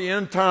talks about the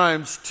end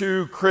times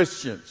to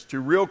Christians, to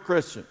real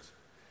Christians,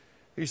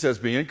 he says,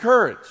 be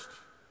encouraged.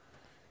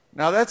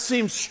 Now that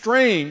seems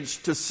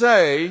strange to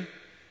say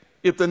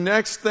if the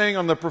next thing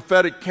on the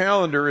prophetic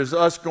calendar is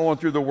us going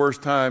through the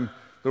worst time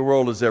the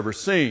world has ever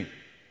seen.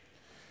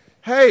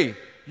 Hey,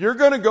 you're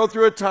going to go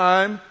through a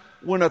time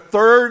when a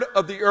third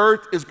of the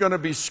earth is going to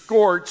be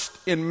scorched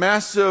in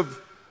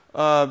massive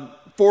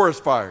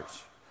forest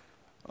fires.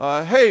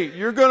 Hey,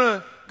 you're going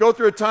to go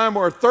through a time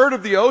where a third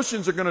of the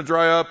oceans are going to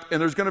dry up and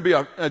there's going to be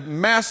a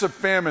massive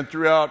famine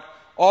throughout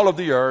all of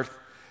the earth.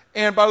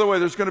 And by the way,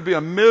 there's going to be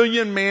 1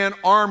 million-man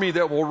army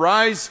that will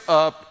rise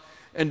up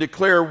and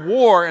declare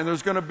war, and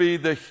there's going to be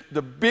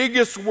the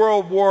biggest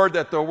world war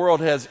that the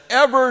world has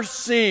ever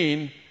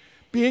seen.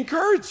 Be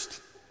encouraged.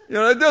 You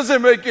know, it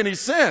doesn't make any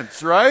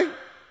sense, right?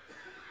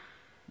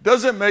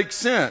 Doesn't make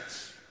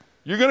sense.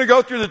 You're going to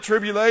go through the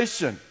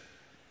tribulation.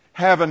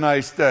 Have a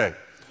nice day.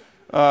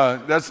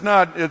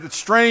 It's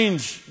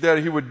strange that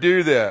he would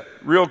do that.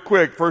 Real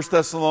quick, 1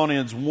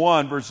 Thessalonians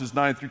 1, verses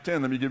 9 through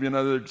 10. Let me give you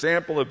another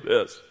example of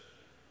this.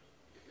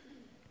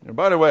 And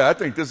by the way, I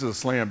think this is a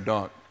slam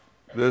dunk,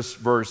 this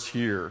verse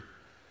here.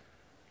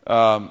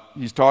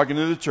 He's talking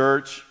to the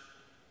church.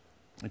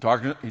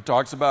 He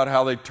talks about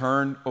how they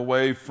turned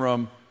away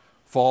from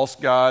false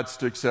gods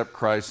to accept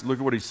Christ. Look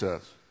at what he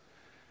says.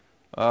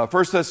 1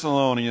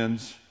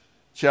 Thessalonians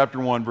chapter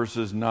 1,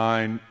 verses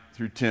 9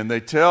 through 10.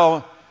 They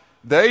tell,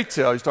 he's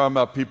talking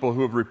about people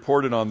who have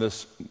reported on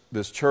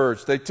this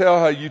church. They tell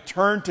how you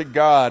turn to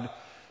God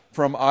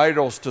from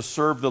idols to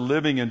serve the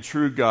living and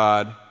true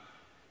God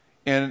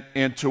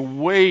and to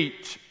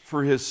wait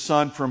for his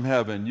Son from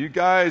heaven. You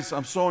guys,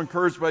 I'm so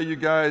encouraged by you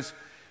guys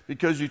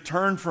because you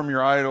turned from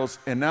your idols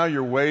and now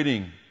you're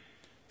waiting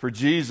for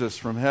Jesus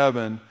from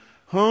heaven,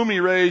 whom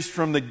he raised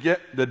from the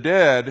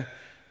dead,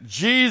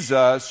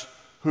 Jesus,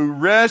 who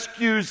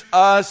rescues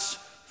us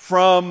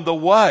from the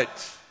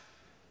what?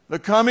 The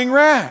coming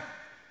wrath.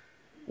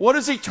 What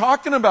is he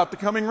talking about, the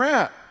coming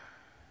wrath?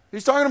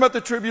 He's talking about the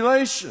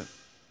tribulation.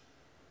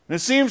 And it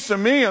seems to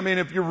me, I mean,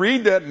 if you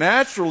read that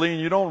naturally and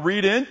you don't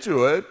read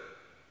into it,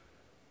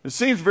 it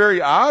seems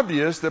very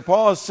obvious that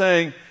Paul is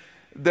saying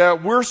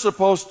that we're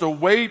supposed to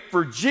wait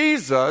for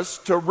Jesus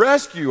to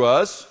rescue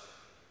us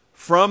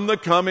from the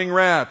coming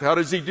wrath. How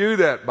does he do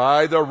that?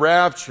 By the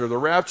rapture. The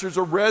rapture is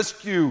a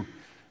rescue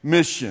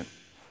mission.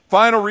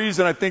 Final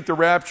reason I think the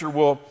rapture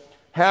will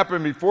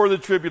happen before the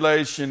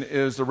tribulation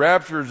is the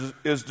rapture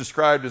is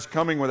described as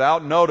coming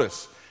without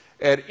notice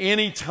at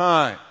any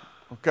time.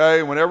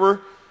 Okay,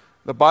 whenever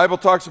the Bible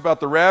talks about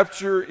the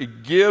rapture,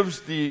 it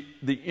gives the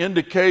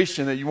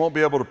indication that you won't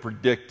be able to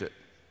predict it.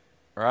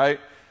 All right?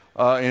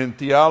 In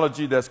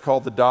theology, that's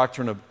called the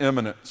doctrine of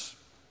imminence.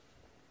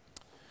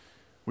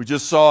 We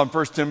just saw in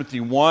 1 Timothy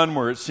 1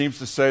 where it seems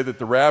to say that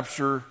the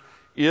rapture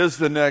is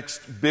the next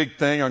big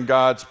thing on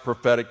God's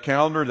prophetic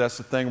calendar. That's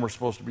the thing we're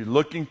supposed to be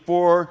looking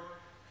for.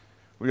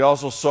 We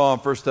also saw in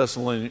 1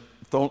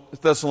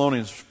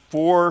 Thessalonians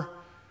 4,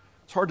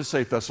 it's hard to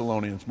say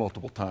Thessalonians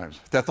multiple times,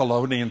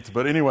 Thessalonians,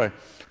 but anyway,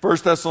 1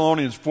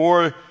 Thessalonians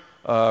 4,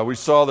 we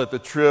saw that the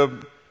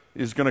trib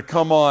is going to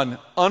come on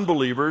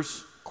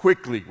unbelievers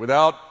quickly,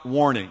 without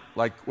warning.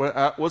 Like,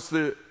 what's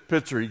the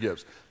picture he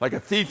gives? Like a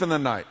thief in the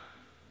night,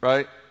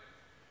 right?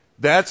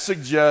 That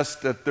suggests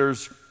that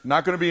there's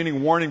not going to be any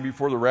warning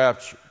before the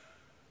rapture.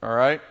 All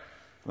right?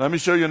 Let me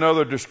show you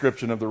another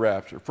description of the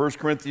rapture. 1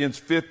 Corinthians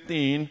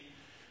 15,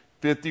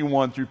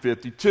 51 through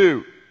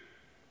 52.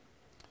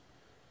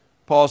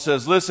 Paul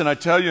says, listen, I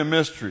tell you a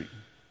mystery.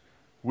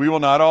 We will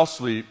not all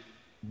sleep,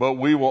 but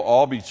we will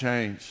all be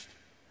changed.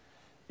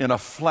 In a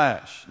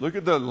flash. Look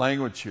at the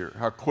language here,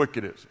 how quick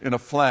it is. In a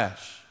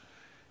flash.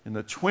 In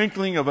the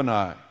twinkling of an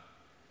eye.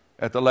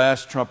 At the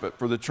last trumpet.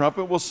 For the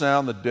trumpet will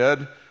sound, the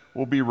dead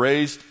will be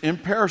raised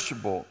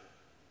imperishable,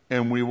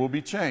 and we will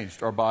be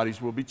changed. Our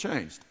bodies will be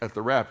changed at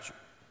the rapture.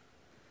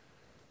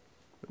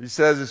 He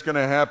says it's going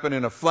to happen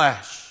in a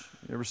flash.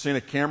 You ever seen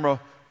a camera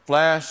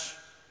flash?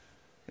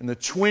 In the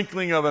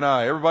twinkling of an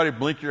eye. Everybody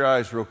blink your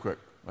eyes real quick,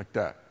 like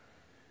that.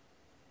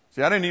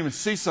 See, I didn't even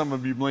see some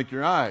of you blink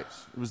your eyes.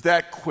 It was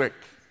that quick,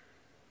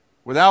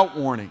 without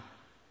warning.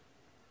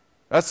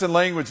 That's the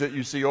language that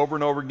you see over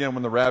and over again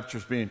when the rapture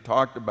is being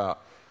talked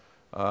about.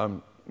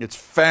 It's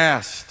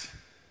fast.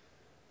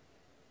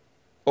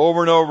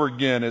 Over and over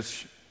again,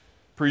 it's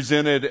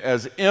presented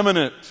as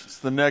imminent. It's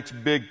the next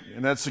big,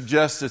 and that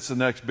suggests it's the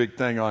next big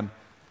thing on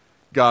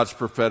God's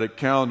prophetic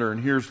calendar.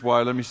 And here's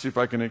why. Let me see if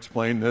I can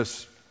explain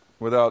this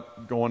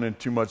without going into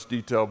too much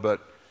detail.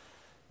 But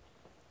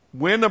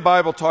when the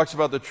Bible talks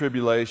about the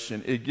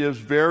tribulation, it gives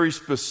very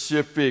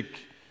specific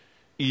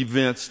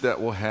events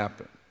that will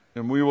happen.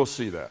 And we will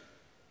see that.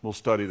 We'll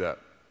study that.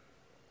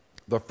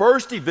 The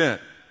first event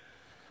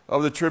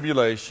of the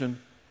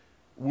tribulation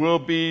will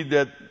be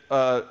that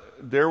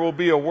there will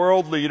be a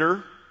world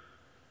leader.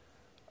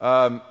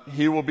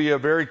 He will be a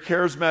very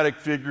charismatic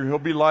figure. He'll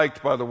be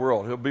liked by the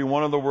world. He'll be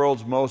one of the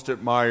world's most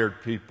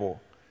admired people.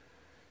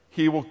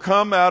 He will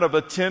come out of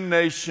a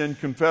 10-nation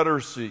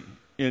confederacy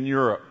in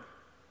Europe.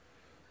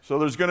 So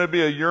there's going to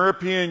be a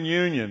European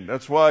Union.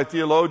 That's why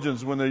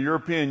theologians, when the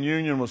European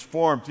Union was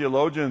formed,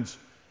 theologians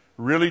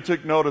really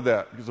took note of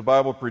that because the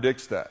Bible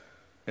predicts that.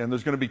 And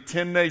there's going to be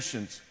 10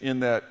 nations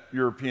in that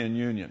European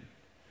Union.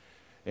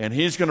 And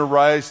he's going to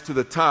rise to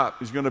the top.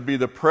 He's going to be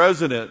the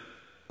president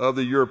of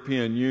the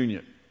European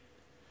Union.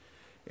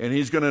 And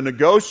he's going to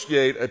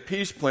negotiate a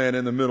peace plan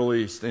in the Middle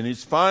East. And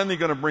he's finally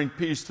going to bring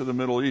peace to the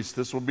Middle East.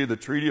 This will be the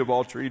treaty of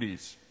all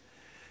treaties.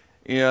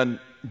 And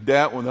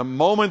that when the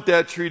moment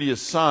that treaty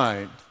is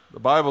signed, the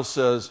Bible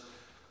says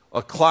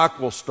a clock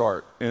will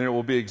start. And it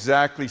will be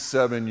exactly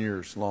 7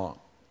 years long.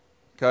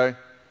 Okay?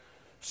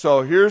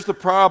 So here's the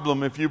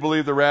problem if you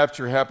believe the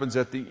rapture happens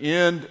at the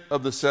end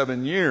of the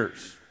 7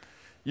 years.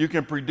 You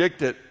can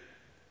predict it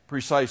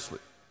precisely,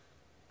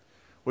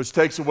 which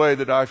takes away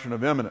the doctrine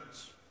of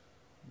imminence.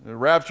 The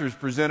rapture is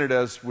presented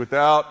as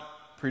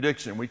without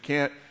prediction. We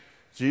can't,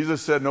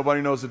 Jesus said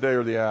nobody knows the day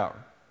or the hour.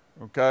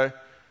 Okay?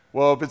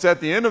 Well, if it's at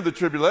the end of the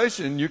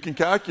tribulation, you can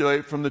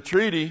calculate from the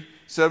treaty,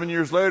 7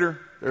 years later,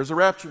 there's a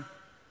rapture.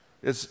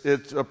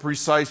 It's a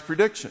precise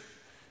prediction.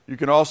 You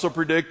can also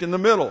predict in the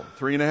middle,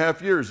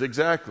 3.5 years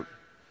exactly.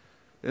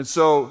 And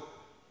so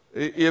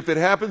if it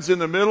happens in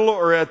the middle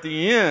or at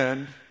the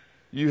end,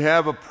 you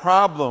have a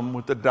problem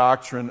with the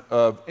doctrine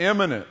of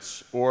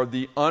imminence or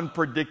the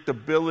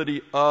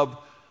unpredictability of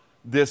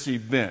this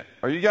event.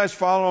 Are you guys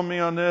following me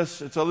on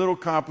this? It's a little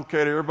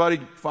complicated. Everybody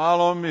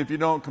follow me. If you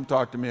don't, come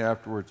talk to me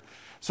afterwards.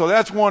 So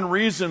that's one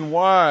reason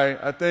why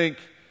I think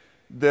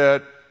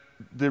that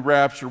the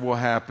rapture will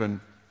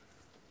happen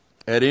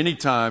at any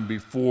time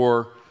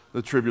before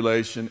the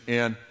tribulation.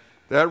 And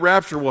that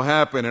rapture will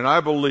happen, and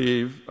I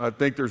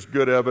think there's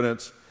good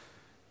evidence.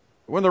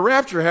 When the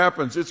rapture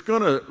happens, it's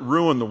going to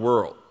ruin the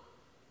world.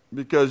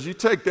 Because you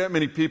take that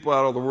many people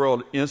out of the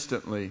world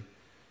instantly,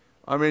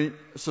 I mean,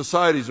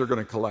 societies are going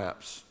to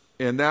collapse.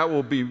 And that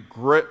will be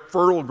great,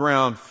 fertile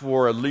ground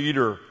for a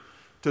leader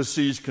to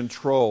seize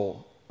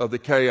control of the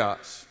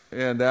chaos.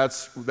 And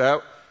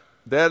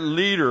that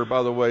leader,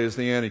 by the way, is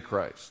the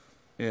Antichrist.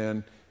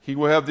 And he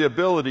will have the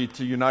ability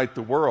to unite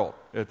the world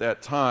at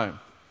that time.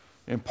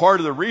 And part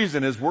of the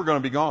reason is we're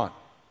going to be gone.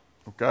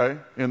 Okay?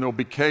 And there will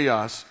be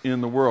chaos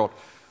in the world.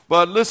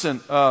 But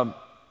listen,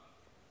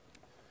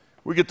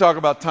 we could talk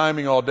about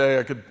timing all day.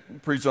 I could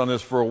preach on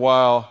this for a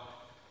while.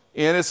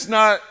 And it's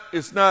not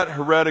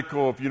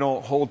heretical if you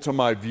don't hold to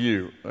my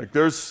view. Like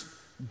there's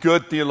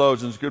good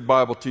theologians, good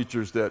Bible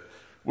teachers that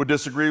would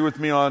disagree with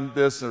me on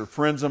this. They're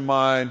friends of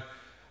mine.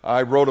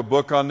 I wrote a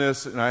book on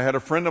this, and I had a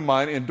friend of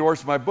mine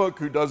endorse my book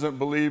who doesn't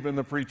believe in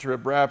the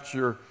pre-trib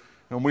rapture,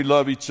 and we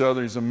love each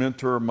other. He's a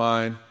mentor of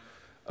mine.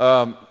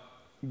 But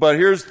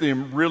here's the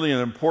really an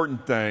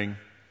important thing.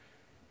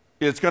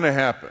 It's going to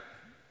happen.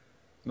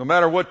 No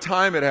matter what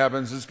time it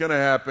happens, it's going to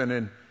happen.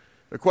 And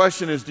the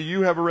question is, do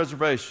you have a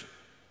reservation?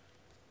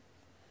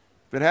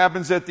 If it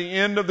happens at the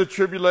end of the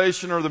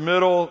tribulation or the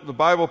middle, the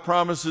Bible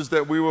promises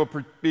that we will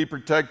be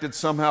protected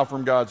somehow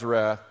from God's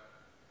wrath.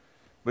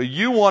 But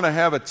you want to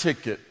have a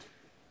ticket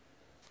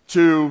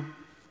to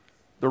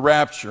the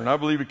rapture. And I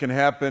believe it can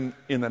happen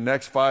in the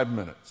next 5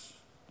 minutes.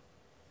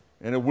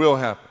 And it will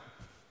happen.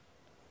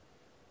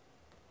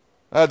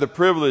 I had the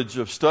privilege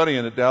of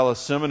studying at Dallas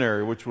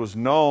Seminary, which was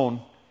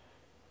known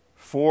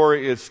for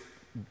its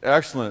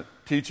excellent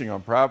teaching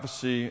on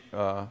prophecy.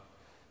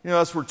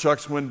 That's where Chuck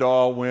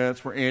Swindoll went.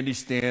 It's where Andy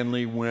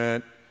Stanley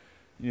went.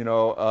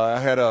 I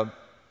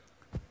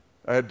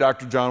had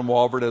Dr. John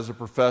Walvoord as a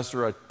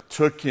professor. I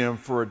took him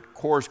for a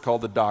course called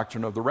The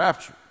Doctrine of the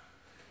Rapture.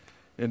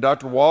 And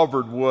Dr.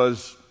 Walvoord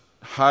was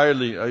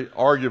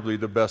arguably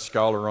the best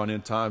scholar on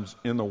end times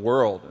in the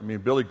world. I mean,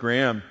 Billy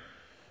Graham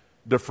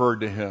deferred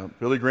to him.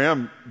 Billy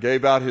Graham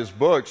gave out his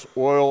books,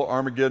 Oil,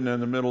 Armageddon,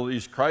 and the Middle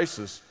East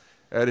Crisis,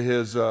 at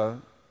his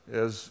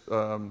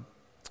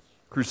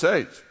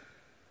crusades.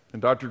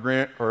 And Dr.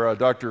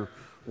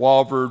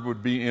 Walvoord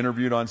would be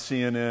interviewed on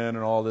CNN and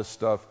all this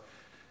stuff.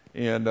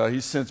 And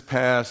he's since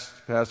passed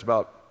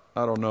about,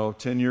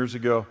 10 years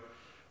ago.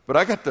 But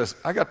I got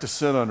to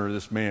sit under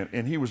this man,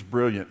 and he was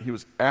brilliant. He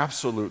was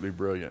absolutely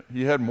brilliant.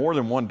 He had more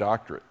than one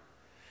doctorate.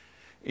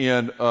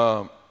 And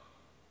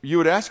you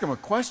would ask him a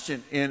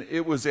question, and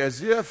it was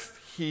as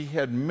if he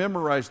had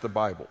memorized the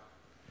Bible.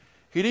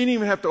 He didn't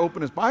even have to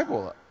open his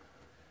Bible up.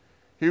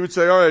 He would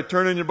say, all right,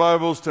 turn in your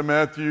Bibles to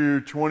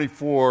Matthew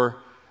 24,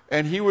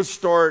 and he would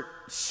start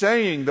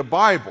saying the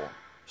Bible,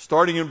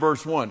 starting in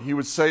verse 1. He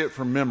would say it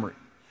from memory.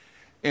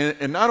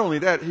 And not only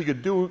that, he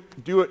could do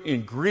it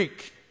in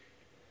Greek.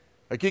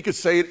 Like he could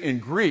say it in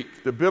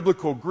Greek, the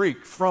biblical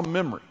Greek, from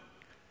memory.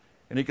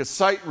 And he could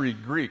sight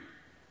read Greek.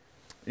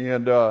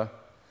 And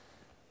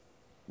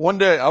one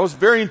day, I was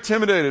very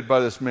intimidated by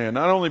this man,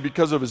 not only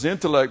because of his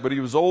intellect, but he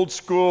was old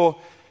school.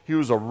 He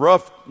was a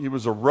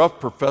rough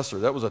professor.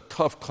 That was a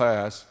tough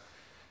class.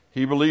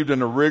 He believed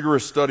in a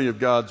rigorous study of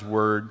God's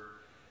Word.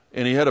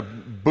 And he had a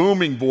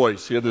booming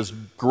voice. He had this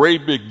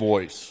great big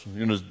voice.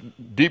 It was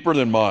deeper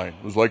than mine.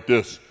 It was like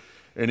this.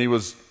 And he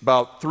was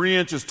about 3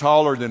 inches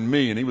taller than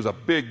me, and he was a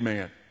big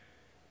man.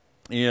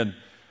 And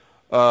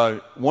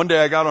one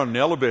day I got on an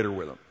elevator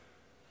with him.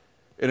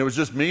 And it was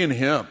just me and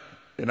him.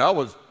 And I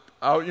was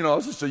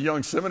just a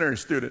young seminary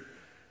student.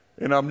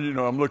 And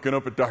I'm looking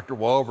up at Dr.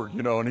 Walver,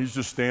 and he's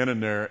just standing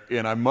there.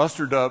 And I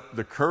mustered up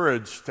the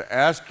courage to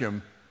ask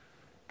him,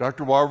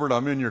 Dr. Walver,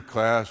 I'm in your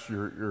class,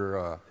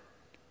 your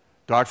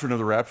Doctrine of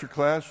the Rapture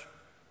class.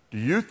 Do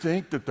you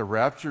think that the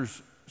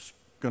rapture's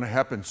going to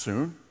happen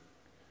soon?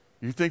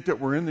 Do you think that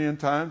we're in the end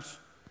times?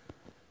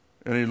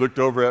 And he looked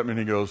over at me and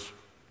he goes,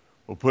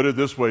 well, put it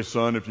this way,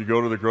 son. If you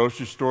go to the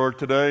grocery store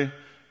today,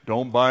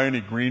 don't buy any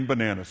green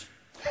bananas.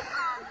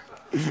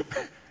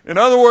 In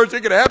other words,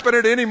 it could happen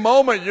at any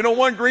moment. You don't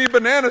want green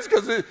bananas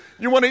because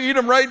you want to eat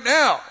them right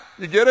now.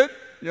 You get it?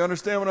 You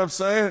understand what I'm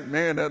saying?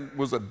 Man, that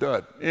was a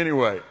dud.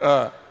 Anyway,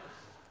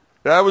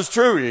 that was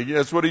true.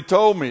 That's what he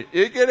told me.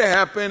 It could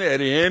happen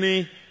at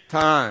any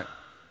time.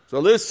 So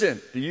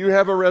listen, do you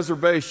have a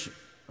reservation?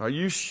 Are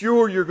you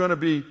sure you're going to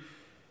be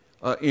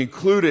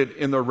included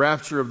in the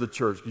rapture of the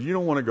church? Because you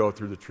don't want to go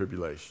through the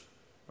tribulation.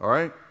 All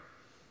right?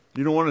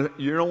 You don't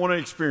want to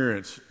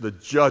experience the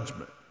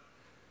judgment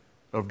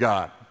of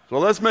God. So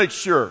let's make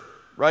sure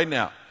right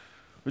now.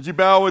 Would you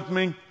bow with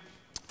me?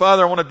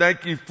 Father, I want to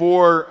thank you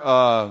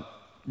for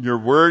your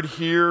word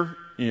here,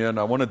 and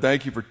I want to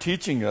thank you for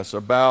teaching us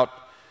about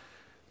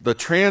the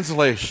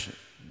translation,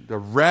 the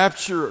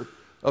rapture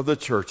of the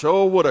church.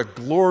 Oh, what a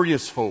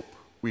glorious hope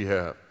we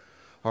have.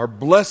 Our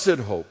blessed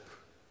hope.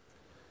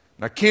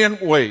 And I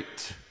can't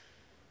wait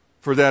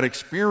for that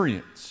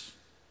experience.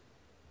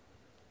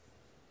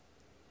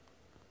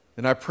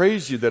 And I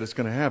praise you that it's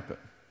going to happen.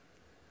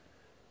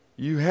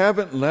 You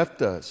haven't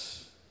left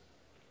us.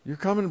 You're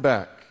coming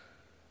back.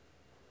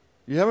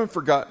 You haven't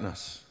forgotten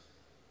us.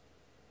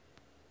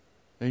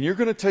 And you're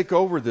going to take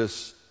over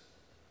this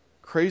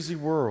crazy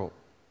world.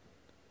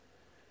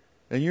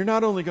 And you're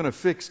not only going to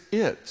fix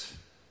it,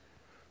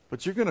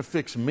 but you're going to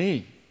fix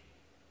me.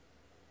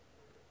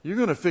 You're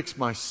going to fix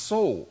my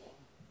soul.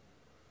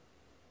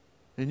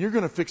 And you're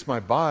going to fix my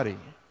body.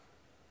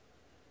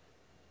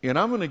 And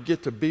I'm going to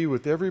get to be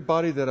with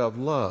everybody that I've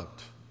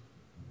loved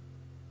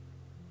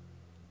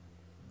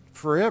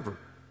forever.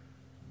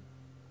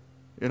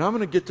 And I'm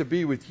going to get to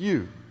be with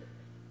you.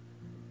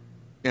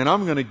 And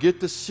I'm going to get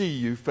to see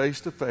you face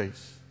to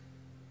face.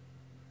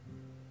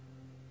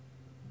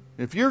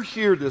 If you're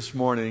here this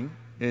morning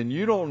and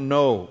you don't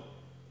know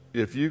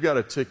if you got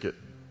a ticket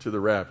to the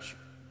rapture,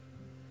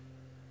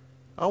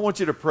 I want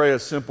you to pray a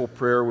simple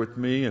prayer with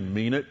me and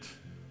mean it.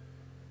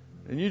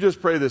 And you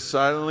just pray this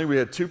silently. We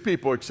had 2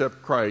 people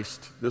accept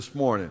Christ this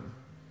morning.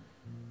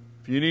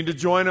 If you need to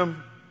join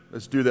them,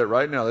 let's do that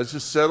right now. Let's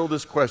just settle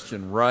this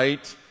question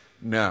right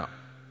now.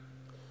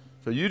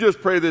 So you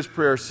just pray this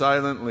prayer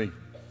silently.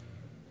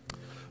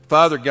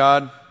 Father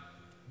God,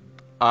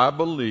 I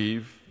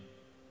believe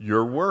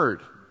your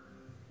word.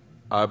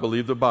 I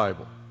believe the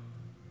Bible.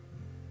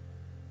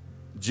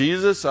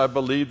 Jesus, I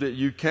believe that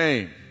you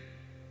came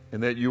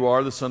and that you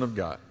are the Son of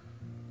God.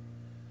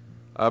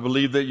 I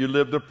believe that you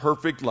lived a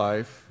perfect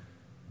life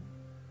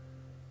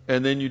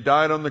and then you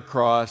died on the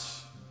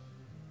cross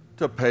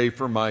to pay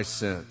for my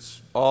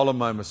sins, all of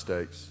my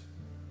mistakes.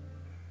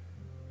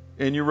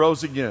 And you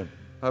rose again.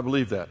 I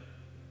believe that.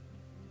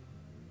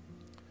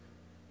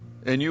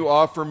 And you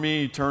offer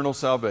me eternal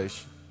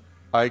salvation.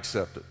 I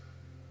accept it.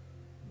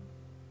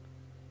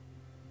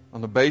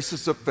 On the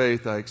basis of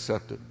faith, I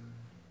accept it.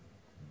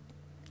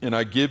 And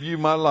I give you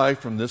my life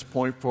from this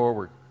point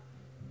forward.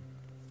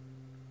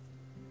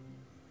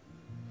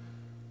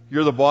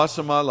 You're the boss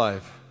of my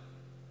life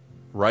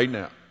right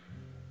now.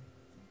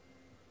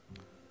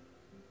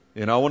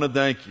 And I want to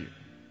thank you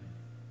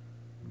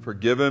for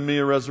giving me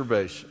a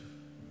reservation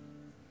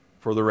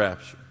for the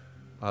rapture.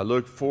 I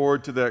look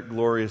forward to that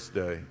glorious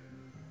day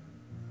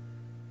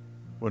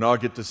when I'll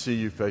get to see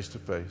you face to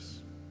face.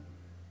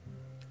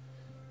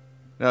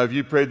 Now, if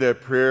you prayed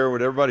that prayer,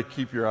 would everybody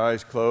keep your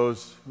eyes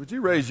closed? Would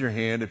you raise your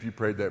hand if you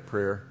prayed that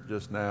prayer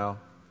just now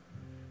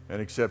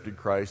and accepted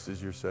Christ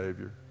as your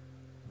Savior?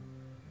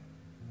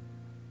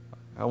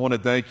 I want to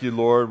thank you,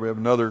 Lord. We have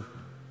another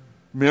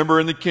member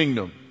in the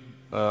kingdom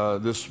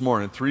this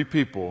morning. 3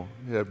 people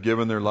have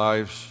given their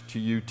lives to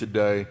you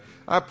today.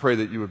 I pray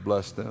that you would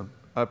bless them.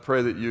 I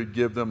pray that you would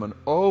give them an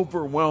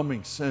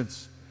overwhelming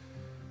sense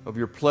of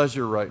your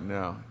pleasure right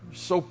now. You're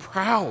so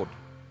proud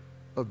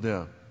of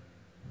them.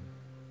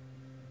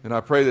 And I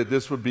pray that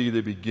this would be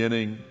the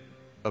beginning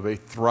of a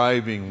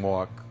thriving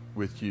walk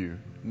with you.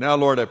 Now,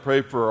 Lord, I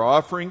pray for our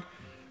offering.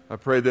 I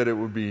pray that it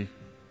would be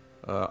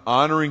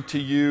honoring to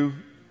you.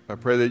 I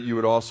pray that you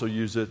would also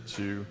use it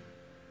to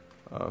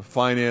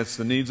finance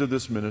the needs of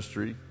this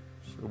ministry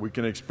so we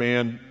can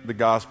expand the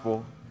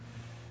gospel.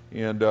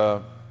 And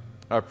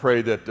I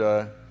pray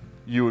that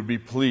you would be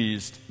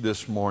pleased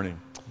this morning.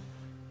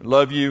 I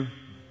love you.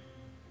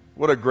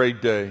 What a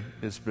great day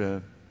it's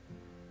been.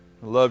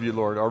 I love you,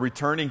 Lord, our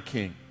returning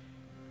King.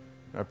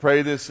 I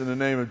pray this in the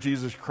name of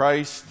Jesus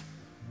Christ,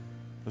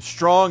 the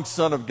strong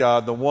Son of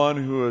God, the one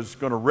who is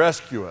going to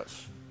rescue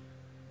us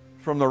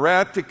from the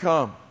wrath to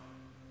come.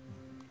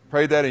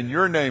 Pray that in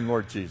your name,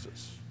 Lord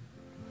Jesus.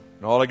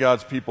 And all of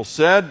God's people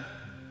said,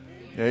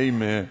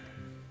 Amen.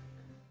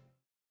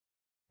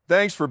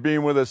 Thanks for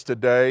being with us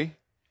today.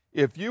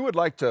 If you would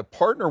like to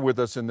partner with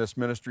us in this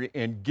ministry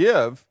and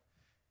give,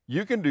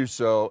 you can do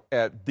so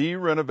at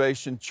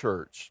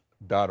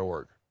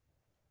therenovationchurch.org.